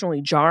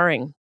emotionally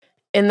jarring.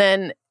 And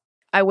then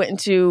I went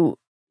into,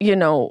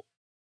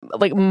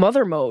 like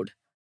mother mode,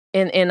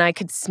 and I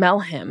could smell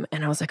him,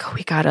 and I was like, oh,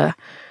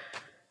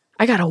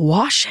 I gotta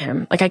wash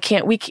him. Like I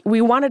can't,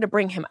 we wanted to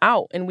bring him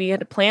out, and we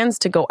had plans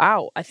to go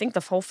out. I think the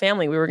whole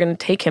family, we were going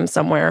to take him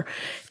somewhere,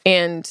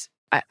 and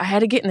I had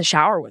to get in the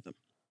shower with him.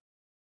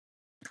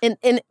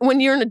 And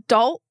when you're an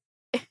adult,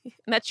 and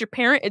that's your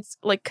parent, it's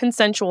like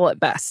consensual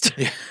at best.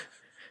 Yeah.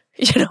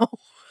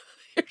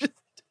 You're just,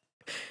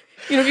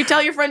 if you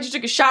tell your friends you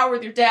took a shower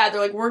with your dad,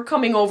 they're like, we're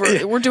coming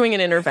over, we're doing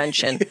an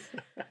intervention.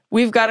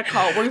 We've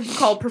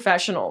called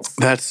professionals.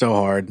 That's so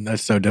hard.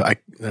 That's so,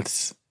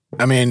 if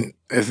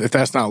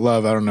that's not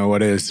love, I don't know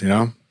what is,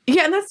 Yeah,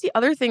 and that's the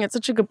other thing. It's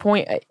such a good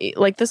point.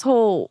 Like this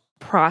whole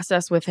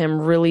process with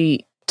him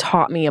really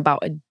taught me about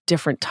a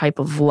different type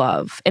of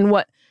love and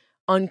what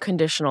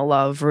unconditional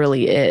love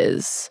really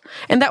is.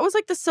 And that was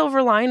like the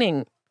silver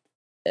lining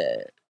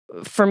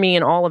for me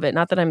in all of it.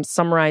 Not that I'm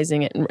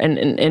summarizing it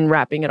and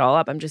wrapping it all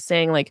up. I'm just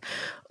saying, like,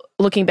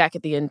 looking back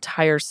at the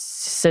entire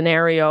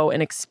scenario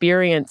and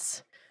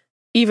experience,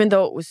 even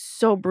though it was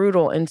so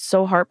brutal and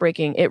so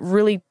heartbreaking, it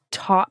really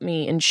taught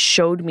me and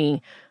showed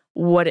me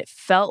what it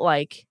felt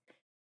like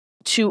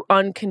to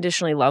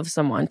unconditionally love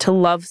someone, to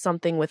love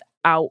something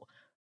without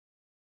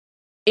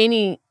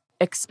any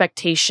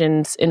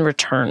expectations in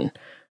return,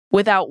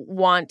 without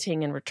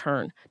wanting in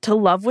return. To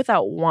love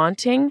without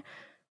wanting,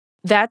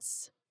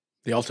 that's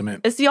the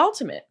ultimate. It's the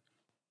ultimate.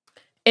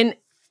 And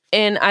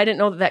I didn't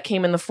know that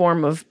came in the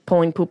form of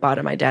pulling poop out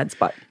of my dad's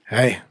butt.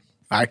 Hey,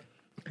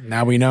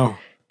 now we know.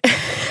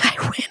 I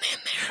went in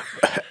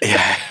there.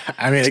 Yeah,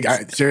 I mean,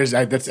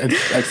 seriously,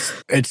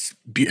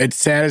 it's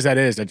sad as that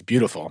is. That's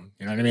beautiful.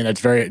 You know what I mean?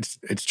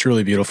 It's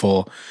truly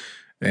beautiful.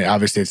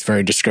 Obviously, it's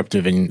very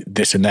descriptive and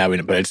this and that,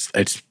 but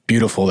it's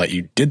beautiful that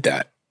you did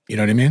that. You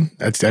know what I mean?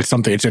 That's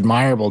something. It's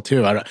admirable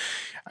too. I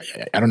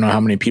don't know how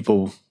many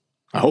people.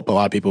 I hope a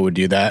lot of people would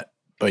do that,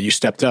 but you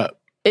stepped up.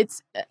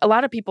 It's a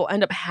lot of people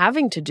end up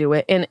having to do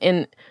it,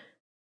 and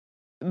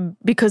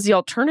because the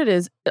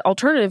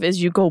alternative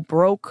is you go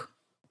broke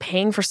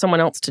paying for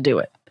someone else to do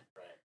it,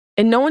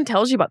 and no one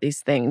tells you about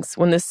these things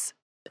when this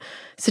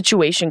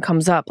situation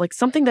comes up. Like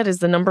something that is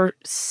the number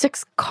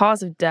 6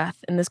 cause of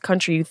death in this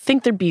country. You'd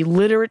think there'd be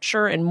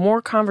literature and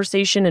more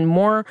conversation and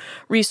more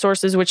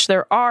resources, which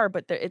there are,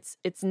 but it's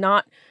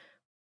not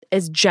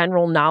as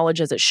general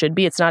knowledge as it should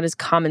be. It's not as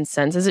common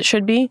sense as it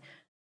should be.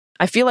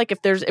 I feel like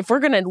if we're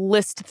going to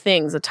list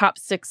things, the top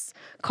 6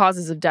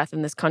 causes of death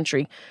in this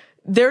country,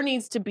 there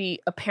needs to be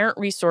apparent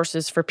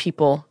resources for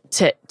people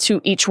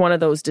to each one of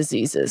those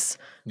diseases.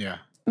 Yeah.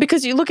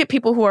 Because you look at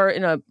people who are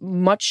in a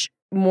much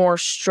more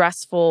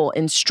stressful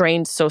and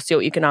strained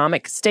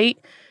socioeconomic state,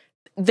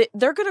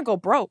 they're going to go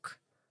broke.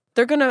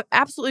 They're going to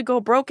absolutely go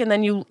broke. And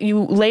then you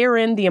layer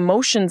in the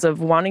emotions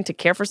of wanting to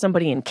care for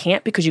somebody and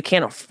can't because you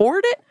can't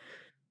afford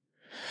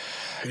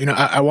it.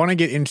 I want to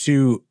get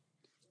into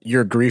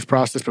your grief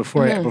process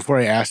before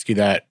I ask you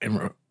that.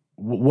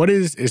 What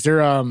is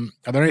there, are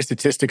there any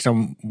statistics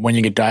on when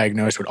you get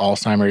diagnosed with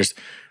Alzheimer's,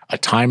 a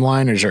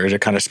timeline, or is it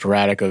kind of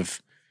sporadic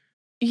of?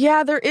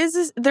 Yeah, there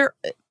is.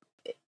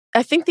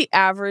 I think the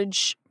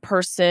average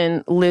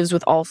person lives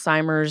with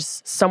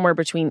Alzheimer's somewhere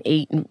between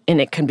 8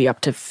 and it can be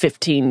up to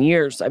 15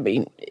 years. I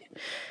mean,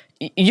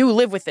 you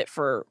live with it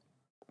for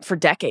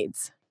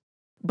decades.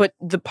 But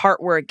the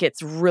part where it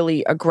gets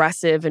really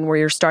aggressive and where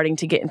you're starting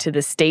to get into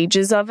the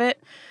stages of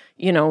it,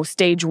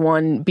 stage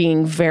 1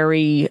 being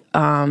very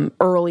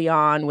early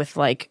on with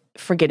like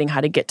forgetting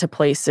how to get to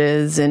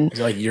places. And is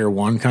it like year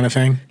 1 kind of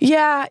thing?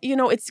 Yeah,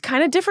 it's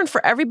kind of different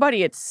for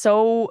everybody. It's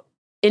so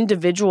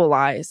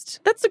individualized.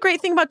 That's the great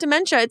thing about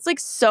dementia. It's like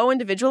so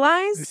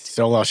individualized. It's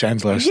so Los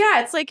Angeles. Yeah,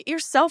 it's like your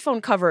cell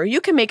phone cover.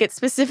 You can make it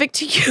specific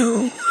to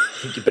you.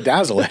 You can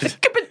bedazzle it.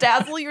 You can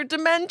bedazzle your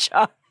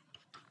dementia.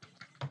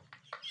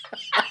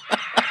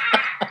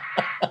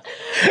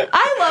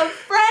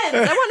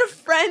 Friends. I want a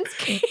Friends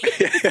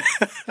case.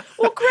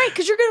 Well, great,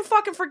 because you're going to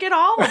fucking forget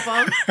all of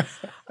them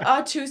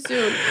too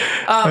soon.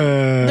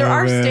 There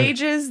are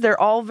stages. They're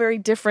all very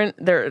different.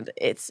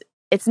 It's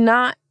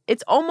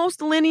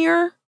almost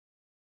linear.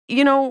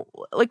 You know,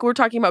 like we're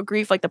talking about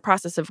grief, like the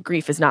process of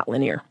grief is not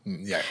linear.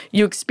 Yeah.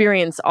 You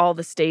experience all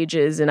the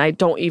stages, and I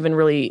don't even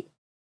really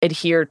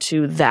adhere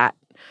to that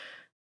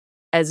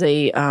as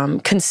a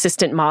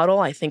consistent model.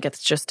 I think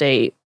it's just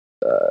a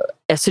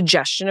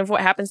suggestion of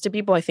what happens to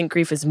people. I think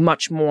grief is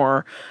much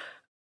more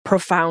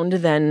profound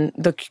than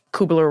the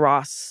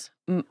Kubler-Ross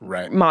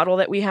model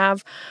that we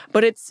have.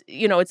 But it's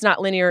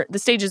not linear. The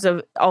stages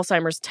of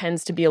Alzheimer's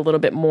tends to be a little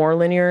bit more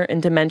linear in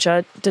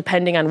dementia,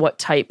 depending on what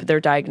type they're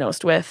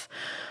diagnosed with.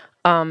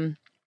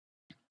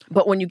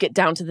 But when you get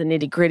down to the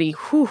nitty-gritty,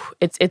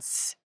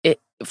 it's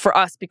for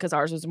us, because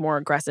ours was more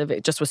aggressive,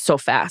 it just was so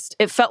fast.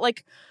 It felt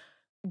like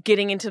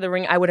getting into the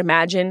ring. I would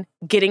imagine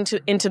getting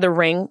into the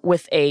ring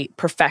with a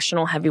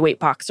professional heavyweight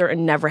boxer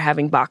and never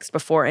having boxed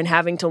before, and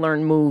having to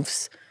learn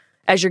moves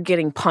as you're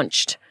getting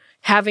punched,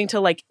 having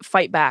to like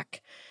fight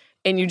back,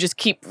 and you just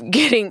keep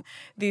getting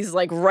these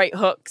like right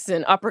hooks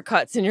and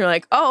uppercuts, and you're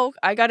like, oh,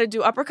 I got to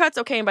do uppercuts?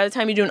 Okay, and by the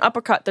time you do an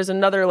uppercut, there's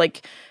another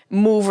like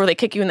move where they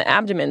kick you in the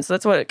abdomen. So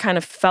that's what it kind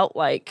of felt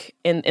like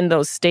in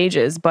those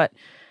stages. But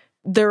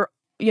they're,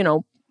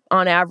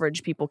 on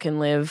average, people can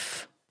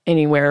live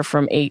anywhere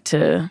from 8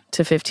 to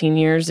 15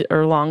 years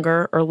or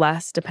longer or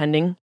less,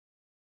 depending.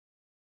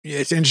 Yeah,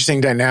 it's an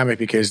interesting dynamic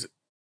because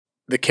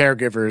the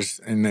caregivers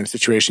in the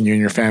situation you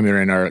and your family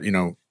are in are,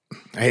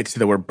 I hate to say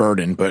the word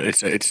burden, but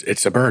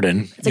it's a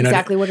burden. It's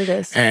exactly what it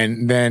is.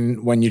 And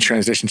then when you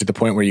transition to the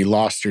point where you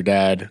lost your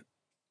dad,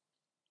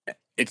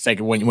 it's like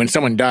when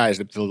someone dies,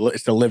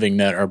 it's the living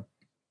that are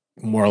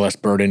more or less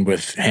burdened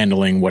with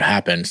handling what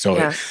happened. So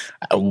Yes.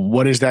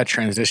 What is that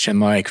transition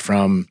like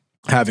from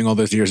having all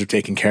those years of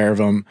taking care of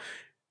him,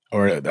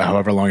 or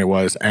however long it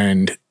was,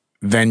 and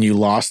then you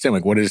lost him?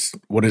 Like, what is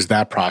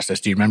that process?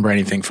 Do you remember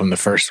anything from the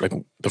first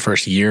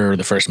year or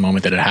the first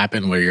moment that it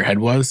happened, where your head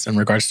was in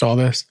regards to all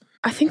this?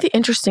 I think the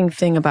interesting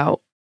thing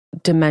about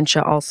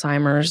dementia,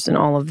 Alzheimer's, and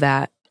all of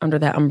that under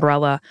that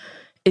umbrella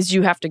is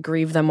you have to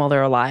grieve them while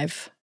they're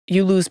alive.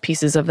 You lose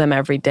pieces of them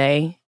every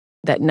day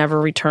that never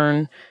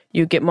return.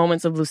 You get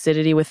moments of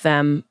lucidity with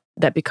them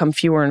that become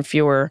fewer and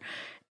fewer.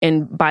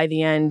 And by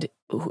the end,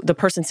 the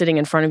person sitting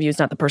in front of you is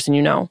not the person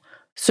you know.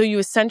 So you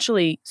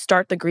essentially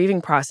start the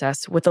grieving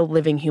process with a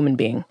living human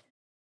being.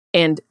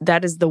 And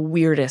that is the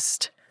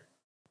weirdest,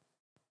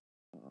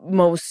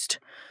 most...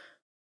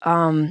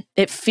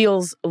 it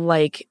feels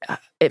like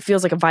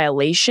a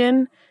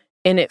violation,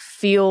 and it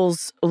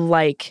feels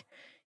like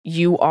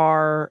you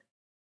are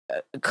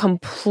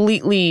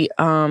completely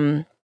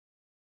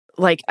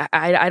like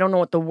I don't know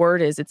what the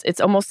word is.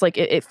 It's almost like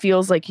it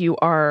feels like you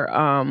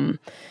are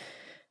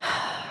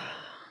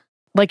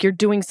like you're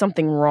doing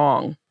something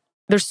wrong.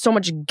 There's so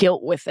much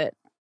guilt with it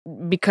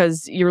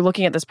because you're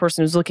looking at this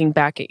person who's looking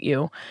back at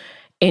you,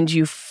 and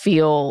you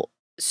feel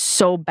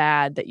so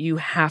bad that you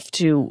have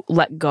to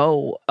let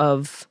go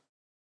of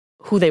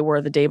who they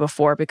were the day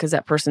before because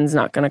that person's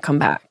not going to come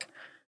back.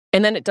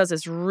 And then it does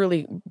this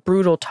really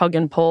brutal tug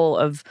and pull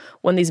of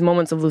when these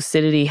moments of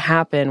lucidity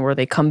happen where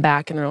they come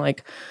back and they're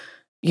like,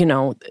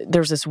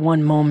 there's this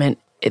one moment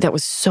that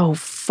was so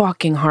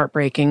fucking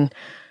heartbreaking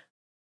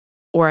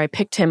where I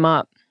picked him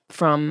up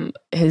from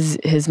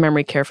his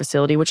memory care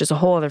facility, which is a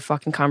whole other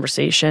fucking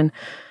conversation,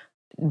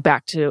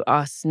 back to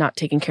us not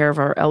taking care of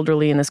our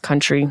elderly in this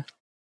country,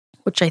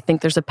 which I think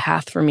there's a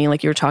path for me.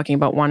 Like you were talking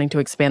about wanting to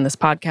expand this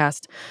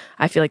podcast.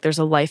 I feel like there's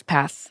a life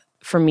path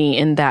for me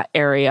in that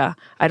area.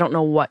 I don't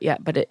know what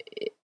yet, but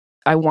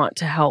I want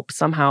to help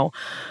somehow.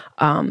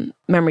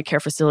 Memory care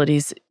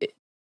facilities,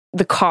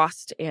 the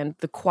cost and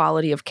the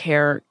quality of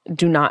care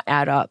do not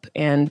add up.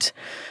 And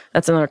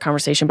that's another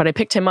conversation. But I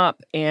picked him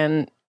up,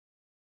 and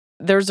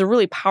there's a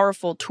really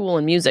powerful tool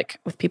in music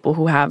with people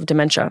who have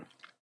dementia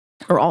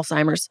or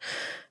Alzheimer's.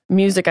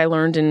 Music, I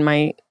learned in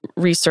my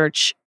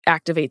research,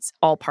 activates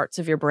all parts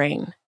of your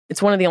brain.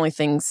 It's one of the only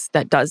things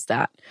that does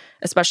that,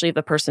 especially if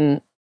the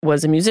person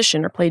was a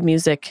musician or played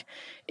music.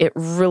 It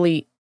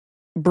really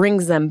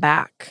brings them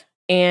back.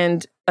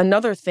 And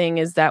another thing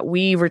is that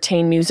we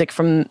retain music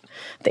from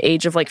the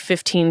age of like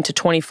 15 to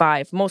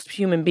 25. Most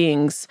human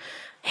beings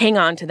hang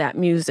on to that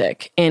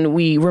music, and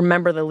we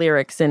remember the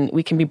lyrics, and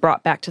we can be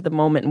brought back to the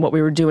moment and what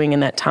we were doing in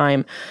that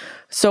time.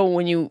 So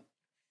when you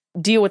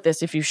deal with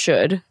this, if you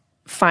should,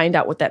 find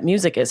out what that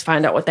music is,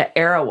 find out what that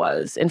era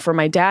was. And for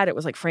my dad, it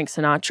was like Frank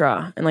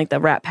Sinatra and like the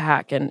Rat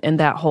Pack and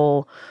that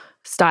whole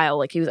style.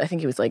 Like I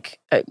think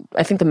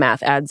the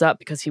math adds up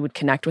because he would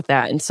connect with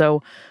that. And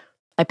so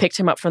I picked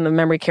him up from the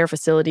memory care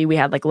facility. We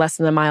had like less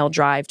than a mile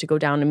drive to go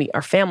down to meet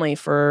our family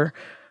for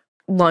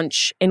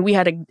lunch. And we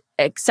had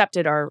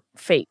accepted our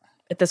fate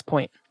at this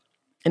point.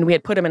 And we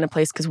had put him in a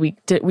place because we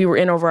were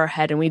in over our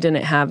head and we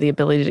didn't have the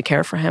ability to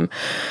care for him.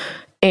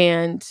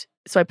 And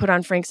so I put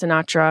on Frank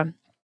Sinatra,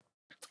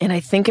 and I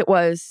think it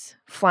was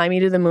Fly Me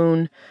to the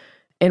Moon.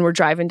 And we're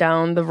driving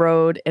down the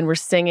road and we're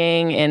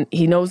singing, and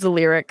he knows the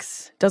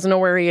lyrics. Doesn't know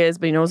where he is,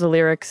 but he knows the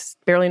lyrics.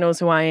 Barely knows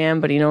who I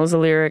am, but he knows the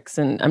lyrics.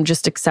 And I'm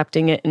just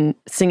accepting it and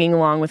singing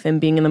along with him,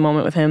 being in the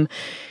moment with him.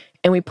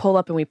 And we pull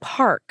up and we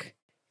park.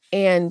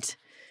 And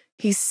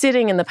he's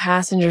sitting in the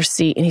passenger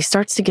seat and he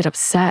starts to get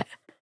upset.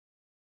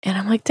 And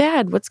I'm like,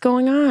 Dad, what's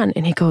going on?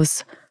 And he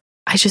goes,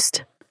 I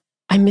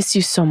miss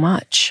you so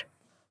much.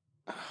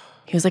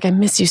 He was like, I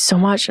miss you so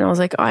much. And I was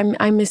like, oh,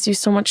 I miss you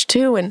so much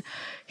too. And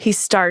he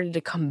started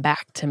to come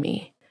back to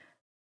me.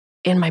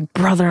 And my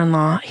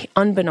brother-in-law,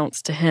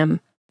 unbeknownst to him,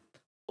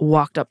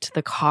 walked up to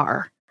the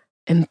car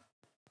and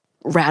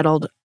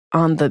rattled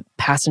on the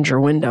passenger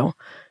window.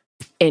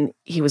 And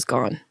he was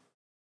gone.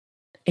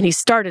 And he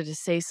started to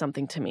say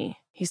something to me.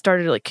 He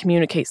started to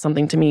communicate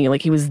something to me.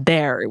 Like he was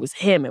there. It was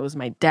him. It was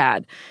my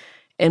dad.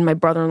 And my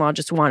brother-in-law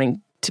just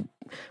wanting to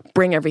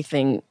bring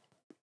everything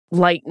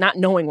light, not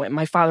knowing what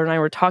my father and I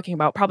were talking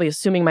about, probably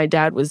assuming my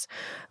dad was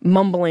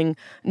mumbling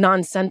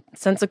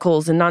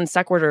nonsensicals and non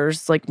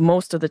sequiturs like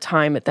most of the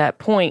time at that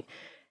point,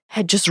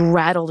 had just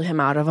rattled him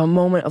out of a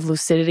moment of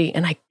lucidity.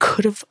 And I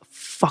could have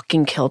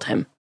fucking killed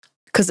him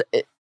because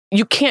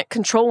you can't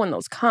control when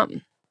those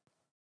come.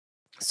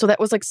 So that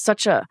was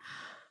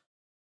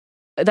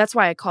that's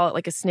why I call it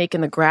like a snake in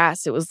the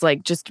grass. It was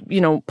like just,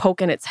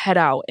 poking its head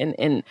out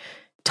and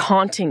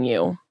taunting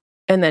you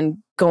and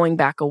then going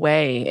back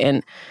away.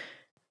 And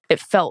it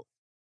felt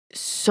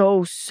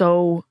so,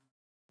 so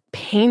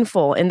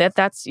painful. And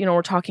that's,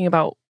 we're talking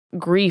about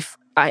grief.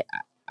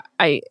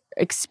 I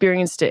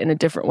experienced it in a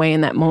different way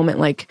in that moment.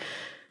 Like,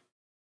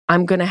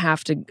 I'm going to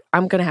have to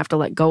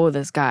let go of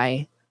this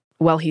guy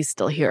while he's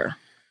still here.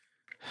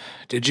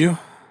 Did you?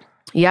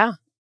 Yeah,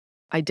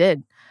 I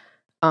did.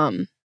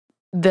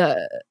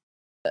 The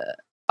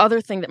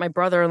other thing that my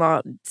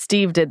brother-in-law,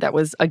 Steve, did that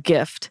was a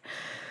gift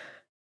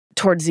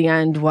towards the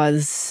end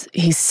was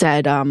he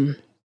said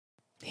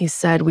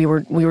we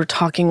were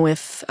talking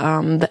with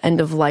the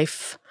end of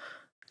life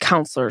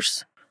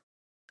counselors,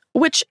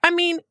 which, I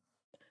mean,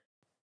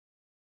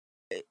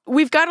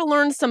 we've got to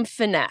learn some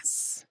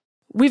finesse.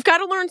 We've got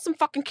to learn some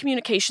fucking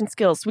communication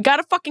skills. We got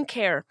to fucking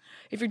care.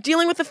 If you're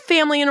dealing with a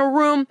family in a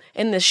room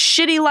in this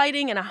shitty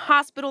lighting in a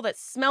hospital that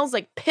smells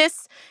like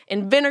piss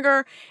and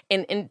vinegar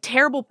and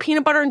terrible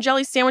peanut butter and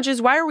jelly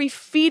sandwiches, why are we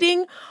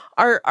feeding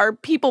our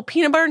people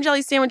peanut butter and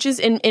jelly sandwiches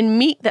and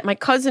meat that my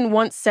cousin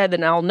once said,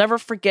 and I'll never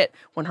forget,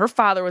 when her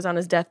father was on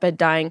his deathbed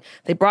dying,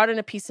 they brought in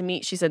a piece of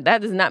meat. She said,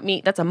 that is not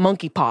meat, that's a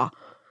monkey paw.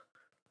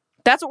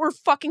 That's what we're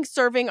fucking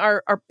serving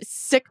our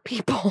sick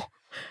people.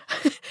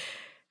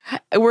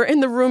 We're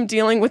in the room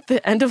dealing with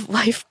the end of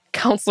life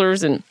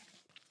counselors, and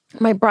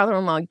my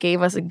brother-in-law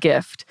gave us a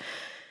gift.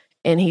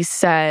 And he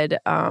said,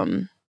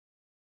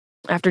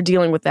 after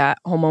dealing with that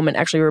whole moment,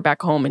 actually we were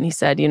back home, and he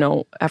said,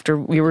 after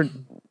we were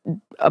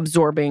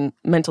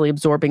mentally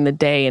absorbing the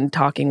day and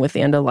talking with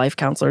the end of life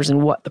counselors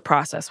and what the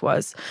process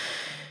was,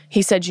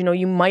 he said,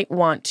 you might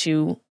want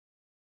to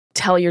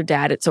tell your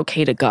dad it's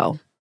okay to go.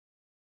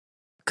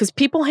 Because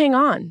people hang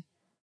on.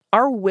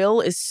 Our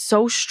will is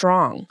so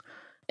strong.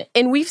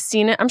 And we've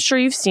seen it. I'm sure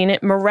you've seen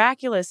it.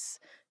 Miraculous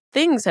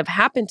things have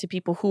happened to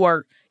people who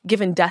are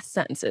given death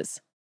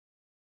sentences,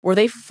 where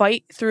they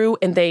fight through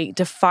and they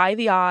defy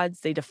the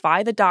odds, they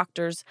defy the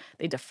doctors,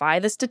 they defy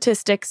the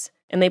statistics,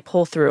 and they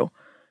pull through.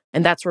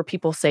 And that's where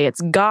people say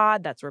it's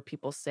God. That's where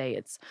people say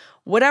it's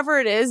whatever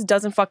it is,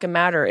 doesn't fucking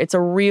matter. It's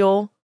a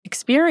real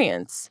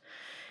experience.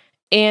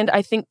 And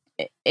I think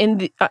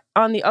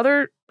on the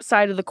other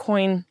side of the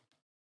coin,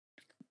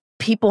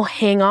 people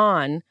hang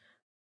on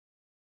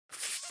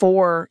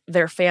for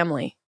their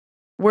family,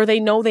 where they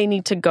know they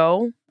need to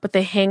go, but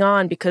they hang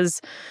on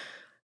because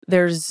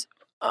there's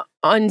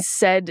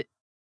unsaid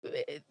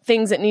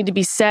things that need to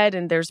be said,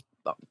 and there's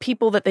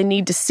people that they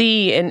need to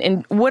see,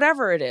 and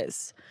whatever it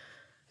is.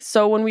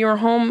 So when we were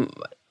home,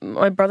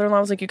 my brother-in-law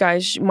was like, you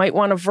guys might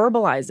want to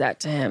verbalize that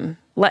to him.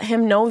 Let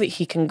him know that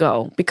he can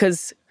go,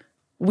 because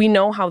we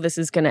know how this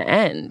is going to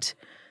end.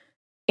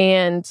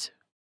 And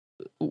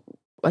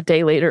a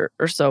day later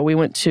or so, we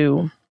went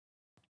to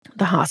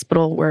the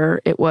hospital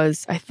where it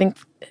was, I think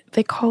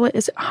they call it,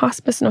 is it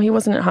hospice? No, he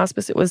wasn't at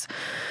hospice.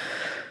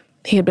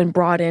 He had been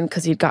brought in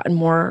because he'd gotten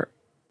more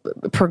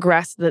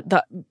progressed.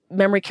 The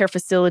memory care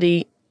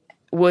facility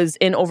was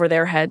in over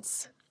their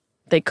heads.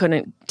 They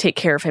couldn't take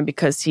care of him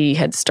because he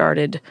had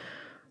started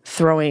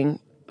throwing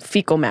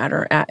fecal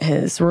matter at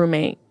his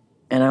roommate.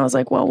 And I was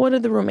like, well, what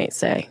did the roommate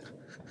say?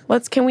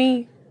 It's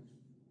two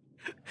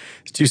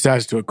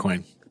sides to a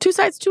coin. Two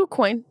sides to a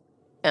coin.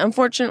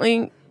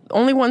 Unfortunately,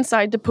 only one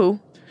side to poo.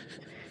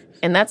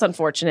 And that's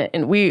unfortunate,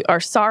 and we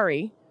are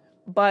sorry.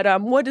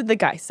 But what did the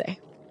guy say?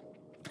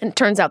 And it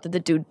turns out that the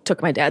dude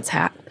took my dad's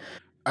hat.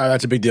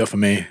 That's a big deal for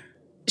me.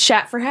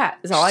 Shat for hat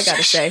is all I got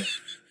to say.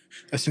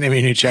 That's the name of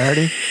your new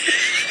charity?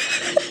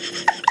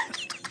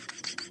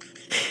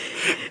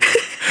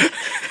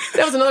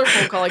 That was another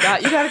phone call I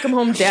got. You got to come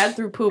home, Dad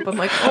threw poop. I'm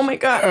like, oh my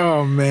God.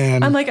 Oh,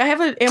 man. I'm like, I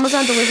have an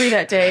Amazon delivery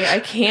that day. I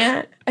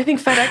can't. I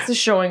think FedEx is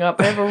showing up.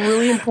 I have a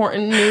really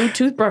important new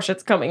toothbrush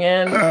that's coming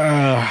in.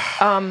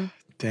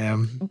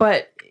 Damn.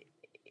 But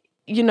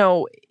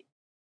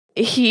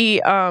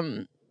he,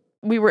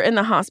 we were in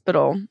the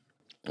hospital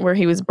where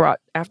he was brought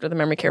after the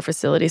memory care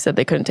facility said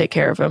they couldn't take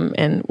care of him,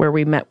 and where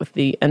we met with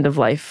the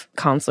end-of-life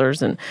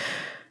counselors, and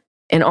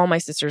all my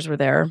sisters were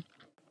there.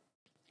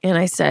 And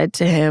I said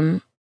to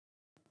him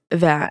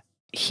that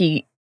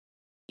he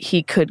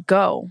could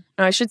go.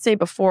 And I should say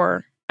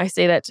before I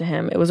say that to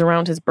him, it was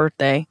around his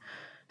birthday.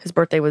 His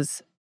birthday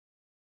was,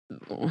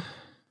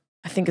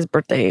 I think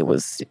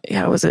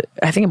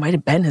it might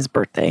have been his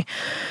birthday,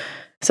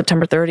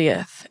 September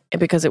 30th,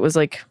 because it was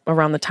like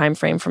around the time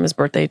frame from his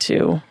birthday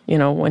to,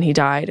 when he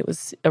died. It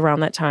was around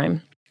that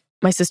time.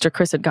 My sister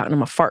Chris had gotten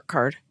him a fart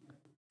card.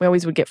 We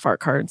always would get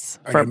fart cards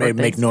for our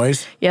birthdays. Make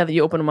noise? Yeah, that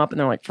you open them up and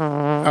they're like... Oh,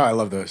 I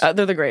love those. They're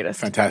the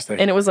greatest. Fantastic.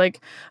 And it was like,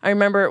 I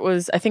remember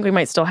I think we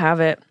might still have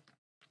it.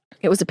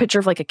 It was a picture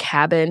of like a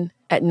cabin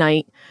at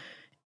night,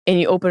 and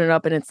you open it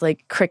up and it's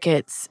like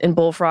crickets and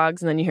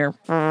bullfrogs, and then you hear...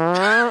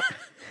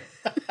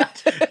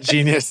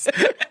 Genius.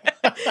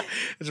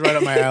 It's right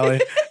up my alley.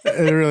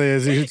 It really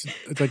is.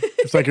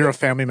 It's like you're a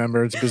family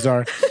member. It's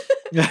bizarre.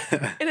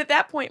 And at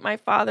that point, my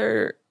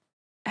father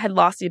had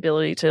lost the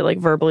ability to like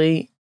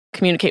verbally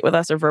communicate with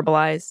us or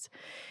verbalize.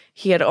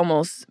 He had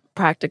almost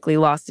practically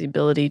lost the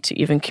ability to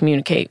even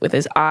communicate with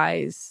his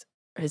eyes,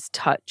 his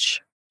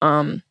touch.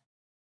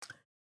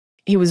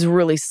 He was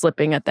really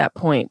slipping at that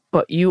point.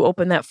 But you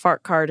open that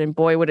fart card and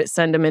boy, would it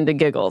send him into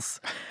giggles.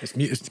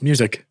 It's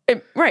music.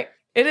 Right.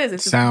 It is.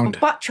 It's sound. A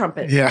butt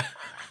trumpet. Yeah.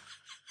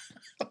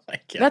 Oh my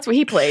God. That's what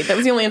he played. That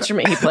was the only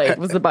instrument he played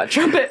was the butt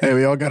trumpet. Hey,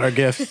 we all got our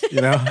gifts,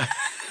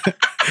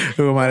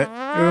 Who am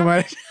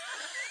I?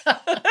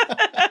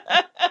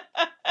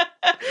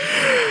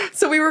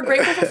 So we were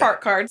grateful for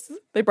fart cards.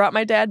 They brought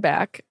my dad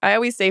back. I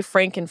always say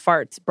Frank and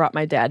farts brought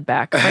my dad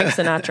back. Frank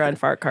Sinatra and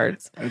fart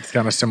cards. It's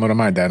kind of similar to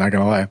my dad, not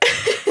going to lie.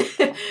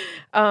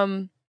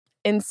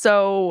 And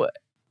so,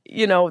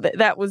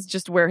 that was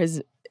just where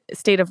his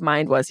state of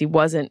mind was. He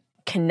wasn't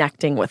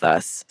connecting with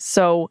us.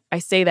 So I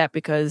say that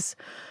because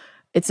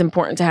it's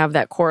important to have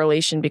that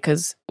correlation,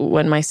 because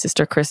when my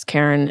sister Chris,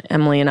 Karen,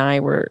 Emily, and I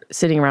were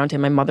sitting around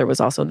him, my mother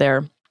was also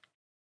there.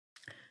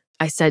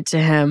 I said to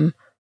him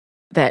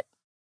that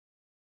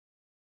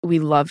we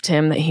loved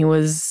him, that he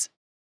was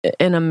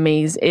an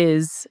amazing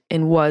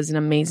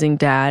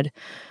dad,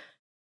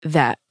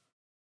 that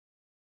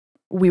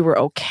we were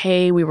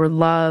okay, we were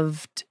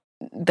loved,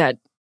 that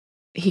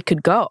he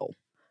could go.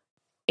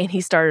 And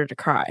he started to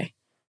cry.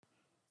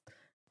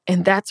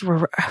 And that's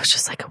where I was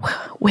just like,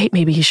 wait,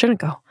 maybe he shouldn't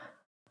go.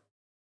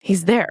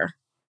 He's there.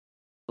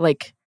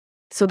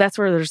 So that's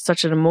where there's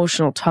such an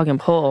emotional tug and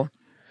pull.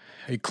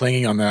 Are you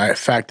clinging on the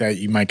fact that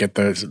you might get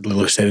the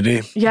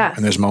lucidity? Yes.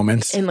 And there's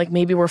moments. And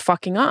maybe we're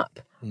fucking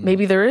up.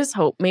 Maybe there is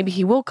hope. Maybe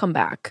he will come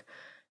back.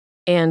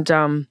 And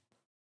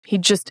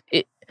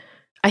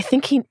I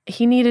think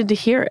he needed to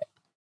hear it.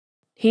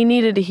 He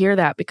needed to hear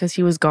that because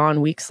he was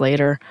gone weeks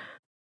later.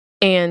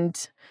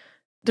 And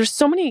there's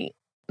so many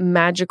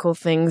magical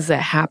things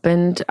that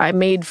happened. I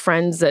made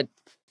friends that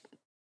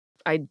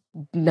I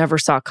never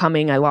saw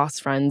coming. I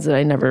lost friends that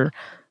I never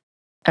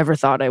ever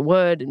thought I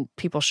would. And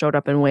people showed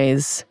up in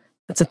ways.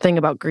 That's the thing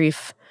about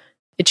grief.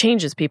 It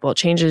changes people. It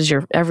changes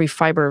every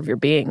fiber of your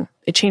being.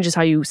 It changes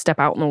how you step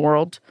out in the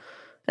world.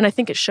 And I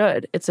think it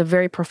should. It's a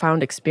very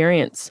profound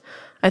experience.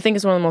 I think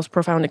it's one of the most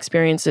profound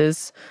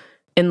experiences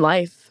in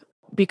life,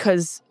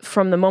 because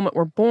from the moment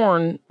we're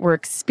born, we're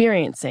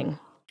experiencing.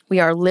 We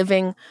are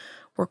living,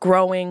 we're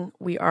growing,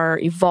 we are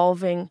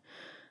evolving.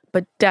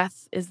 But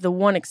death is the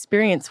one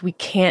experience we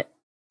can't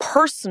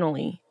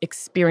personally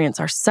experience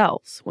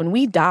ourselves. When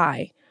we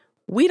die,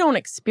 we don't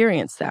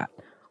experience that.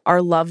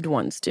 Our loved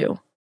ones do.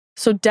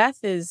 So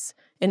death is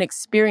an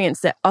experience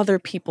that other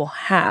people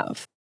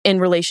have in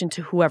relation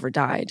to whoever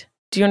died.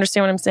 Do you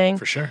understand what I'm saying?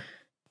 For sure.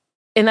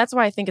 And that's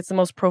why I think it's the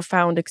most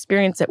profound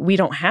experience that we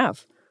don't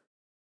have.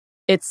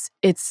 It's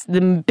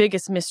the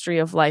biggest mystery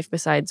of life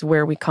besides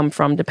where we come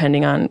from,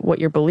 depending on what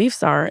your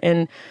beliefs are.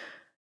 And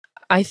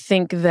I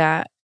think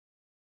that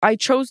I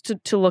chose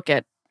to look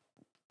at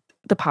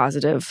the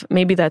positive.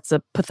 Maybe that's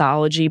a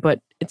pathology, but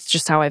it's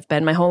just how I've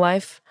been my whole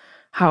life,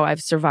 how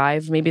I've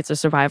survived. Maybe it's a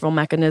survival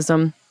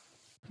mechanism.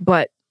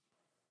 But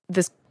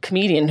this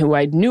comedian who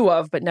I knew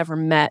of but never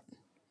met,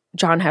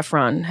 John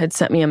Heffron, had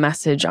sent me a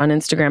message on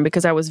Instagram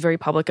because I was very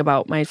public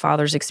about my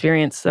father's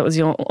experience. That was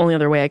the only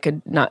other way I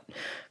could not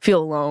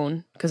feel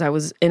alone, because I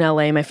was in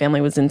LA, my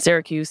family was in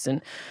Syracuse,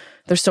 and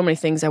there's so many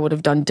things I would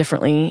have done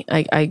differently.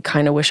 I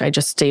kind of wish I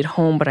just stayed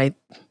home, but I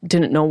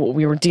didn't know what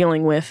we were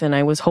dealing with, and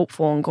I was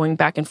hopeful and going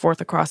back and forth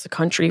across the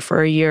country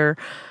for a year,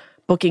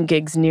 booking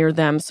gigs near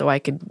them so I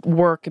could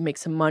work and make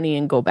some money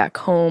and go back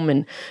home,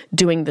 and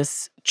doing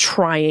this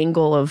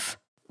triangle of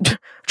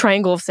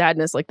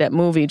sadness, like that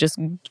movie, just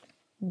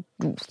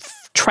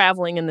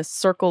traveling in this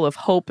circle of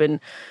hope and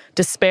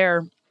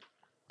despair.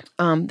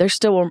 There's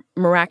still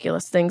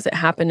miraculous things that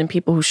happened and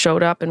people who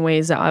showed up in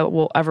ways that I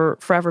will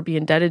forever be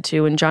indebted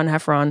to. And John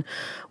Heffron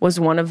was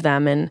one of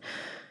them. And,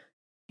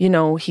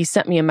 he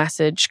sent me a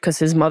message because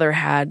his mother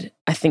I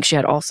think she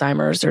had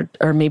Alzheimer's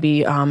or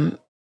maybe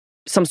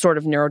some sort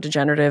of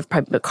neurodegenerative,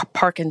 probably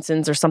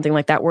Parkinson's or something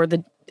like that, where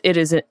it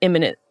is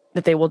imminent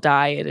that they will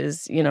die. It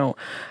is,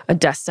 a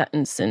death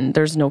sentence and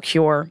there's no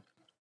cure.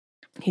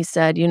 He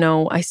said,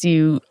 I see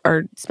you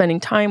are spending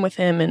time with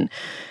him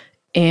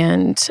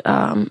and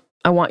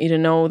I want you to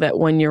know that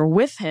when you're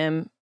with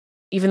him,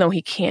 even though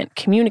he can't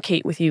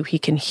communicate with you, he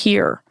can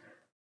hear.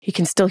 He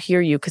can still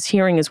hear you because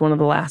hearing is one of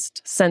the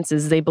last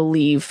senses they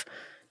believe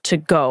to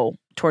go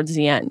towards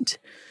the end.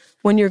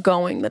 When you're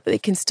going, that they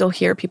can still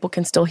hear, people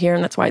can still hear,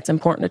 and that's why it's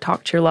important to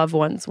talk to your loved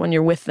ones when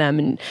you're with them.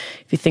 And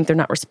if you think they're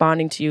not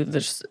responding to you,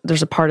 there's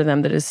a part of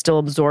them that is still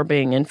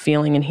absorbing and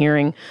feeling and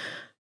hearing.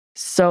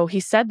 So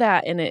he said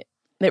that, and it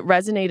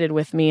resonated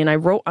with me, and I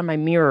wrote on my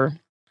mirror,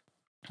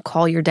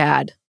 "Call your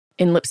dad,"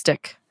 in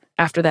lipstick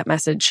after that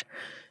message.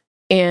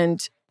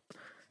 And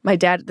my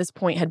dad at this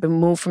point had been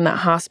moved from that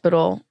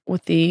hospital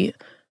with the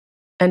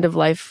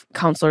end-of-life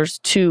counselors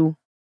to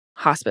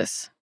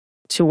hospice,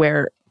 to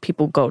where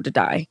people go to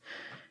die.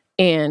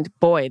 And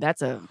boy,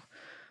 that's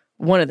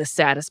one of the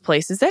saddest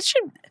places.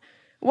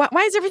 Why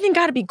has everything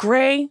got to be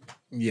gray?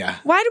 Yeah.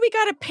 Why do we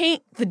got to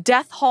paint the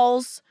death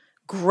halls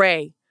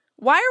gray?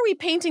 Why are we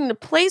painting the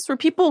place where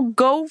people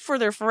go for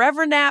their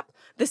forever nap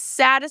the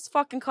saddest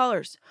fucking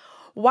colors?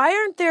 Why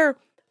isn't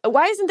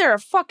there a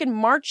fucking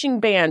marching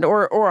band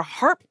or a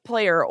harp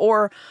player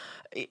or,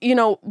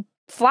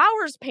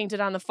 flowers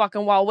painted on the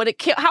fucking wall?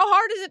 How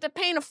hard is it to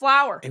paint a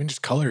flower? Even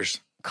just colors.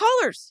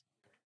 Colors.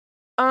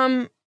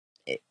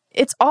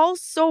 It's all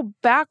so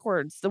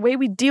backwards, the way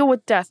we deal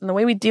with death and the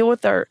way we deal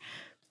with our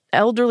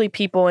elderly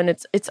people. And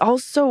it's all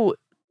so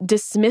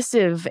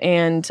dismissive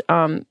and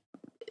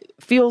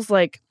feels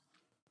like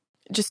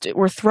just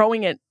we're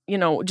throwing it,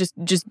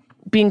 just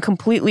being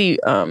completely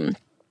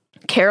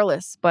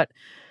careless. But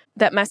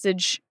that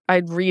message,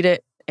 I'd read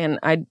it and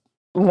I'd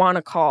want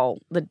to call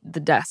the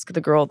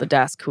girl at the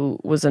desk who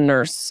was a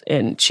nurse.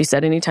 And she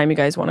said, anytime you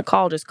guys want to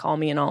call, just call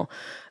me and I'll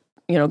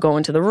go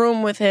into the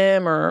room with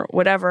him or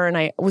whatever. And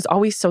I was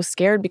always so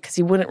scared because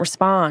he wouldn't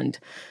respond.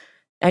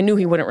 I knew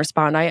he wouldn't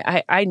respond.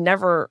 I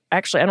never,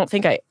 actually, I don't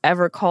think I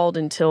ever called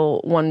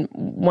until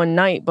one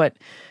night, but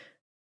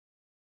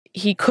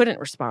he couldn't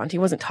respond. He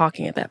wasn't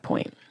talking at that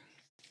point.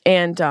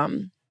 And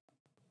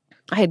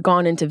I had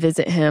gone in to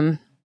visit him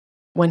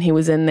when he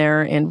was in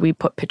there, and we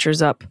put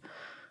pictures up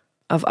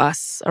of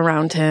us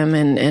around him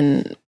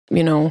and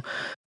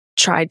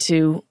tried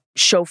to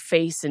show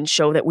face and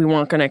show that we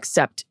weren't going to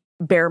accept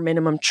bare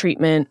minimum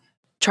treatment,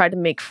 tried to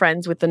make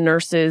friends with the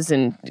nurses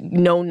and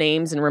know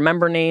names and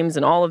remember names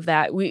and all of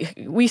that.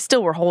 We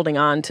still were holding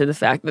on to the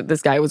fact that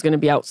this guy was going to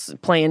be out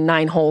playing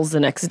 9 holes the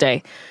next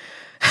day.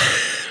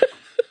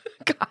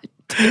 God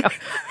damn.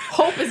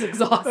 Hope is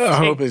exhausting.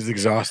 Hope is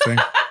exhausting.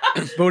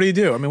 But what do you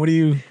do? I mean, what are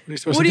you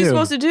supposed to do? What are you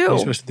supposed to do? What are you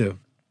supposed to do?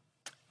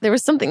 There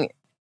was something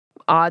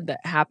odd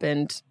that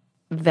happened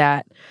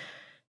that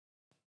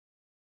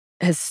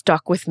has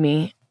stuck with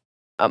me.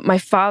 My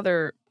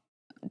father,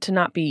 to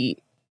not be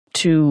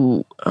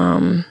too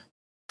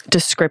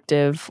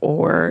descriptive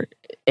or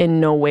in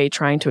no way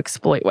trying to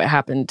exploit what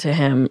happened to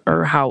him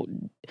or how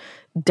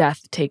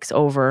death takes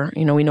over.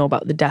 We know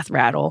about the death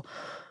rattle,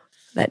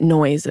 that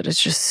noise that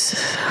it's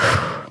just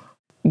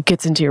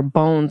gets into your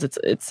bones.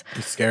 It's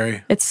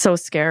scary. It's so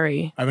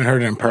scary. I haven't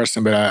heard it in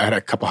person, but I had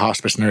a couple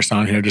hospice nurses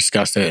on here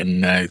discuss it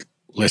and I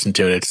listened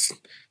to it. It's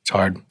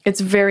hard.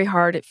 It's very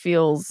hard. It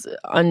feels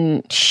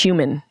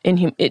unhuman.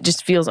 It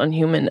just feels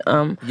unhuman.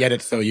 Yet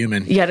it's so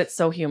human. It's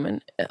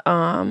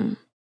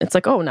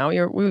like, oh, now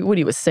what are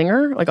you, a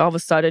singer? Like all of a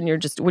sudden you're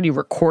just, what are you,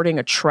 recording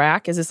a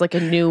track? Is this like a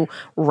new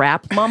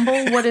rap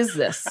mumble? What is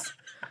this?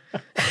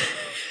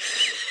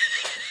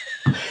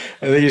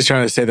 I think he's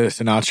trying to say the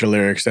Sinatra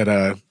lyrics that,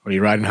 what are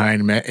you, riding high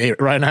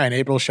in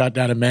April, shot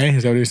down in May?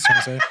 Is that what he's trying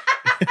to say?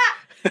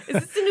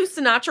 Is this a new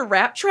Sinatra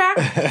rap track?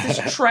 This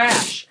is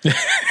trash.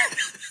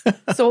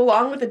 So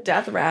along with the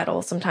death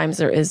rattle, sometimes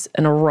there is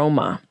an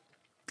aroma.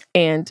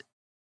 And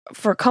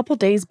for a couple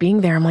days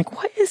being there, I'm like,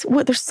 what?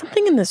 There's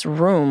something in this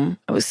room.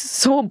 I was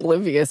so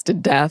oblivious to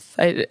death.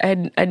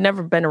 I'd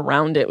never been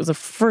around it. It was the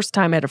first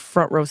time I had a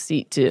front row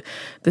seat to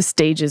the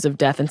stages of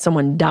death and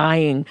someone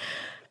dying.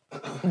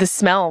 The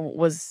smell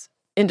was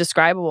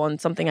indescribable and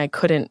something I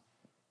couldn't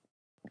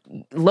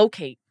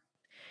locate.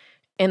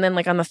 And then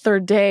like on the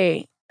third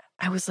day,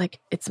 I was like,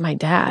 it's my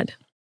dad.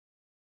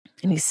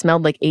 And he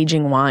smelled like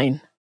aging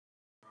wine.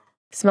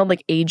 Smelled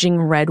like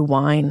aging red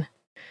wine.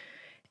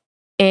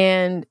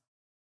 And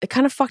it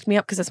kind of fucked me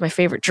up because that's my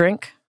favorite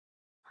drink.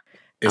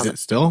 Is it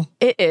still?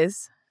 It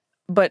is.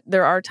 But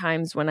there are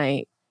times when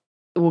I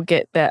will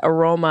get that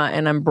aroma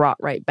and I'm brought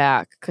right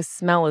back because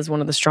smell is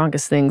one of the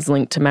strongest things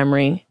linked to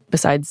memory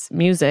besides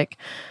music.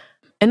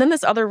 And then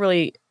this other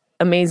really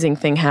amazing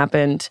thing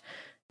happened.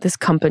 This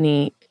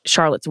company,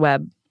 Charlotte's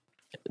Web,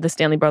 the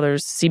Stanley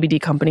Brothers CBD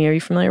company. Are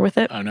you familiar with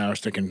it? Oh, no. I was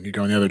thinking you're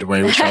going the other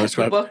way with Charlotte's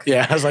Web.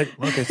 Yeah, I was like,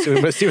 okay, so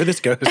let's see where this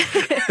goes.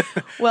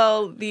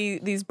 Well,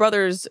 these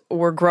brothers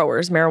were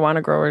growers,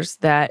 marijuana growers,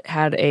 that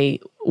had a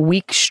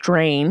weak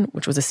strain,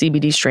 which was a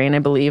CBD strain, I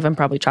believe. I'm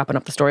probably chopping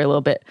up the story a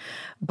little bit.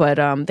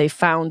 But they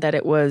found that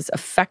it was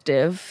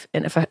effective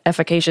and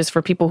efficacious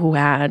for people who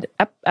had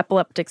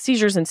epileptic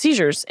seizures and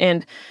seizures.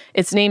 And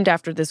it's named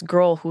after this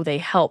girl who they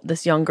helped,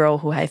 this young girl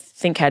who I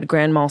think had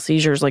grand mal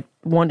seizures, like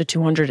 1 to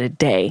 200 a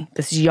day.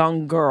 This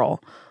young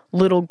girl,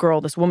 little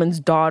girl, this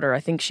woman's daughter. I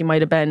think she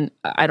might have been,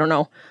 I don't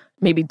know,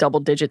 maybe double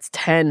digits,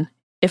 10,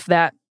 if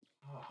that.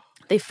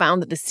 They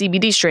found that the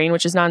CBD strain,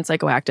 which is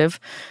non-psychoactive,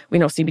 we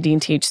know CBD and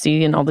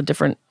THC and all the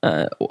different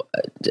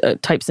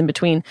types in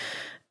between,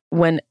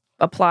 when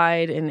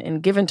applied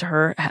and given to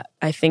her,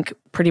 I think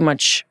pretty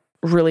much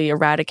really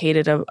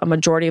eradicated a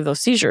majority of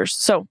those seizures.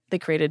 So they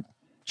created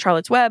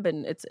Charlotte's Web,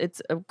 and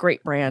it's a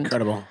great brand.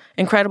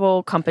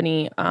 Incredible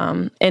company.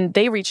 And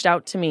they reached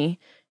out to me,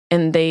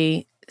 and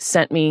they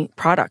sent me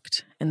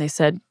product. And they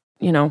said,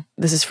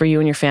 this is for you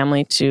and your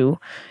family to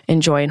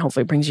enjoy, and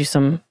hopefully it brings you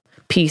some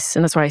peace.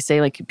 And that's why I say,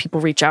 like,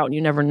 people reach out and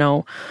you never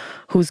know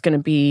who's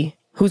going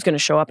to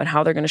show up and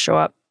how they're going to show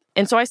up.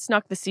 And so I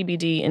snuck the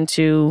CBD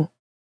into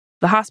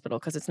the hospital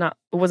because it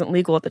wasn't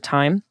legal at the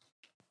time.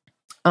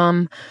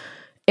 And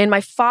my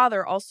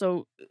father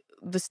also,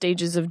 the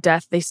stages of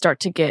death, they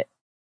start to get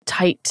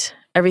tight.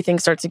 Everything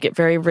starts to get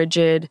very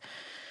rigid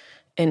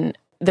and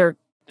they're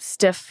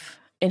stiff.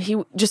 And he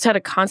just had a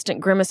constant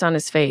grimace on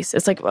his face.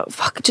 It's like, well,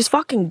 just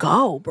fucking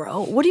go,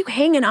 bro. What are you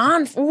hanging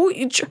on for?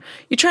 You're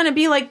trying to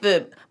be like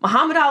the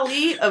Muhammad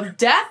Ali of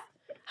death?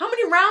 How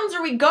many rounds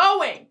are we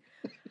going?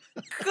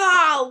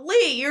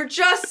 Golly, you're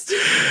just...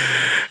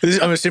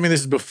 I'm assuming this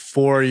is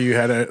before you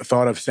had a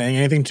thought of saying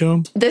anything to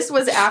him? This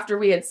was after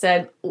we had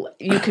said,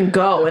 you can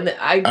go. And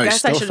I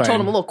guess I should have told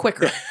him a little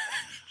quicker.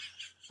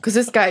 Because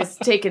this guy's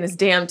taking his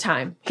damn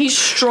time. He's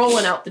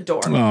strolling out the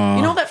door. Aww.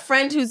 You know that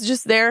friend who's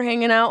just there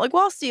hanging out? Like,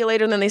 well, I'll see you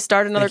later. And then they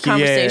start another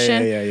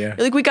conversation. Yeah.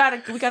 Like, we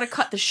gotta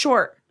cut this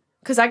short.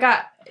 Because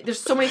there's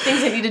so many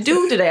things I need to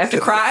do today. I have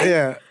to cry.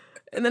 Yeah.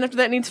 And then after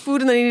that needs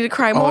food, and then I need to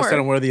cry more. All of a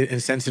sudden, we're the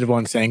insensitive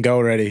ones saying, go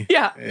already.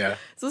 Yeah.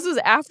 So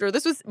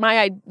this was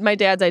my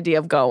dad's idea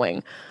of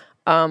going.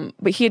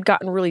 But he had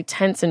gotten really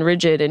tense and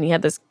rigid, and he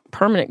had this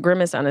permanent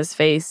grimace on his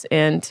face.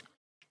 And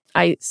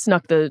I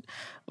snuck the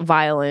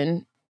vial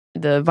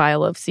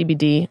of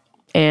CBD,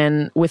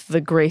 and with the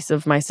grace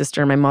of my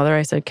sister and my mother,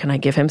 I said, can I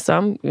give him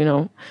some?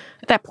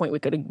 At that point we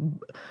could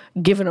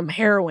have given him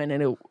heroin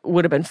and it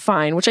would have been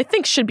fine, which I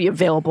think should be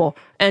available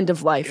end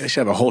of life. They should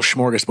have a whole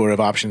smorgasbord of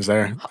options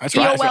there. That's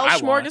what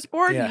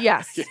smorgasbord? Yeah.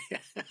 Yes.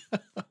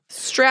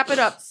 Strap it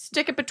up,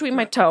 stick it between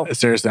my toe.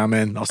 Seriously, I'm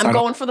in. I'm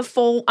going for the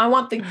full, I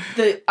want the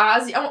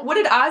Ozzy, what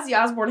did Ozzy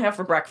Osbourne have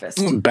for breakfast?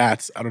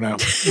 Bats, I don't know.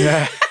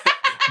 Yeah.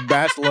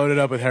 Bats loaded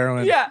up with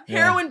heroin. Yeah,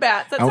 heroin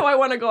bats. That's how I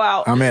want to go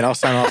out. I'm in. I'll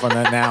sign off on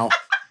that now.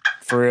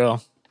 For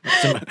real.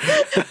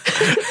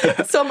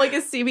 So I'm like,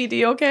 is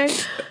CBD okay?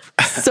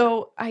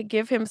 So I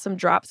give him some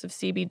drops of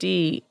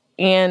CBD,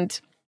 and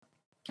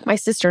my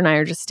sister and I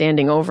are just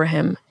standing over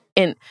him.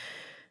 And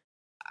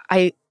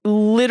I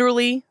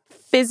literally,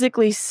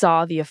 physically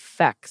saw the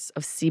effects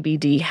of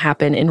CBD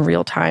happen in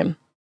real time.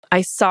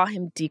 I saw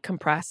him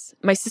decompress.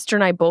 My sister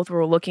and I both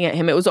were looking at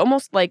him. It was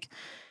almost like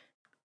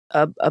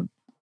a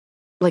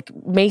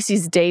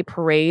Macy's Day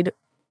Parade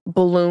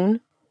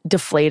balloon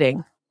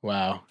deflating.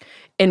 Wow.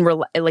 And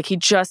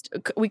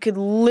we could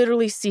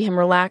literally see him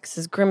relax.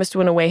 His grimace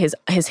went away.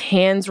 His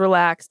hands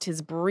relaxed.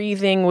 His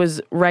breathing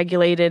was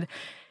regulated.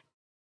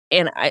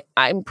 And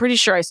I'm pretty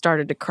sure I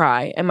started to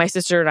cry. And my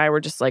sister and I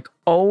were just like,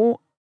 oh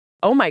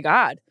my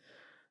God.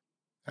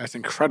 That's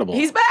incredible.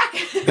 He's back.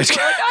 We're like,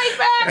 oh, he's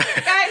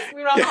back. Guys,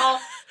 we were on the hall.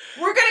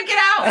 We're going to get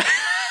out.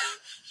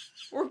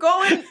 We're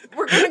going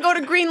to go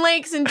to Green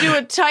Lakes and do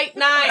a tight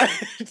 9.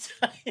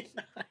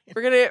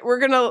 We're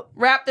gonna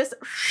wrap this,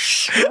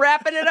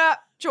 wrapping it up.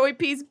 Joey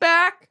P's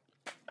back.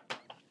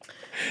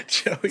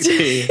 Joey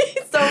P.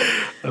 So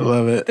I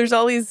love it. There's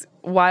all these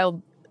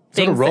wild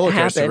things it's a roller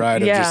coaster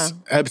ride of yeah. just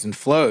ebbs and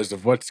flows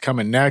of what's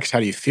coming next. How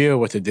do you feel?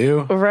 What to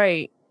do?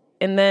 Right.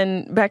 And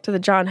then back to the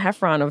John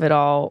Heffron of it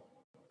all.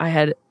 I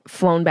had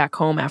flown back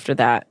home after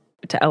that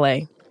to LA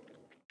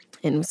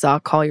and saw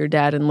Call Your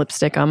Dad and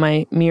lipstick on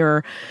my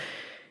mirror.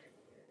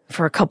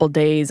 For a couple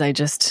days, I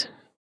just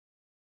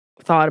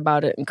thought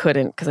about it and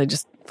couldn't, because I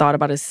just thought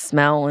about his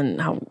smell and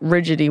how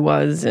rigid he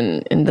was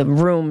in the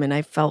room, and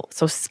I felt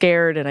so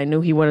scared, and I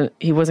knew he wasn't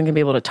going to be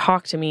able to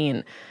talk to me.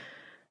 And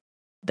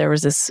there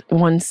was this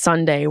one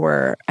Sunday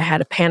where I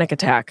had a panic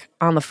attack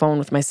on the phone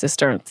with my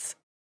sister.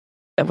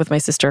 We were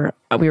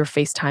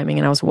FaceTiming,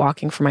 and I was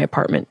walking from my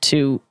apartment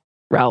to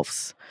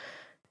Ralph's,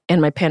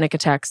 and my panic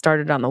attack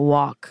started on the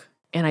walk.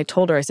 And I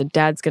told her, I said,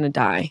 Dad's going to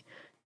die.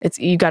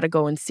 You got to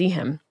go and see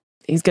him.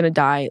 He's going to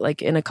die.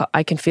 Like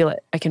I can feel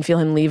it. I can feel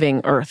him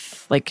leaving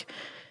Earth. Like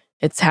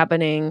it's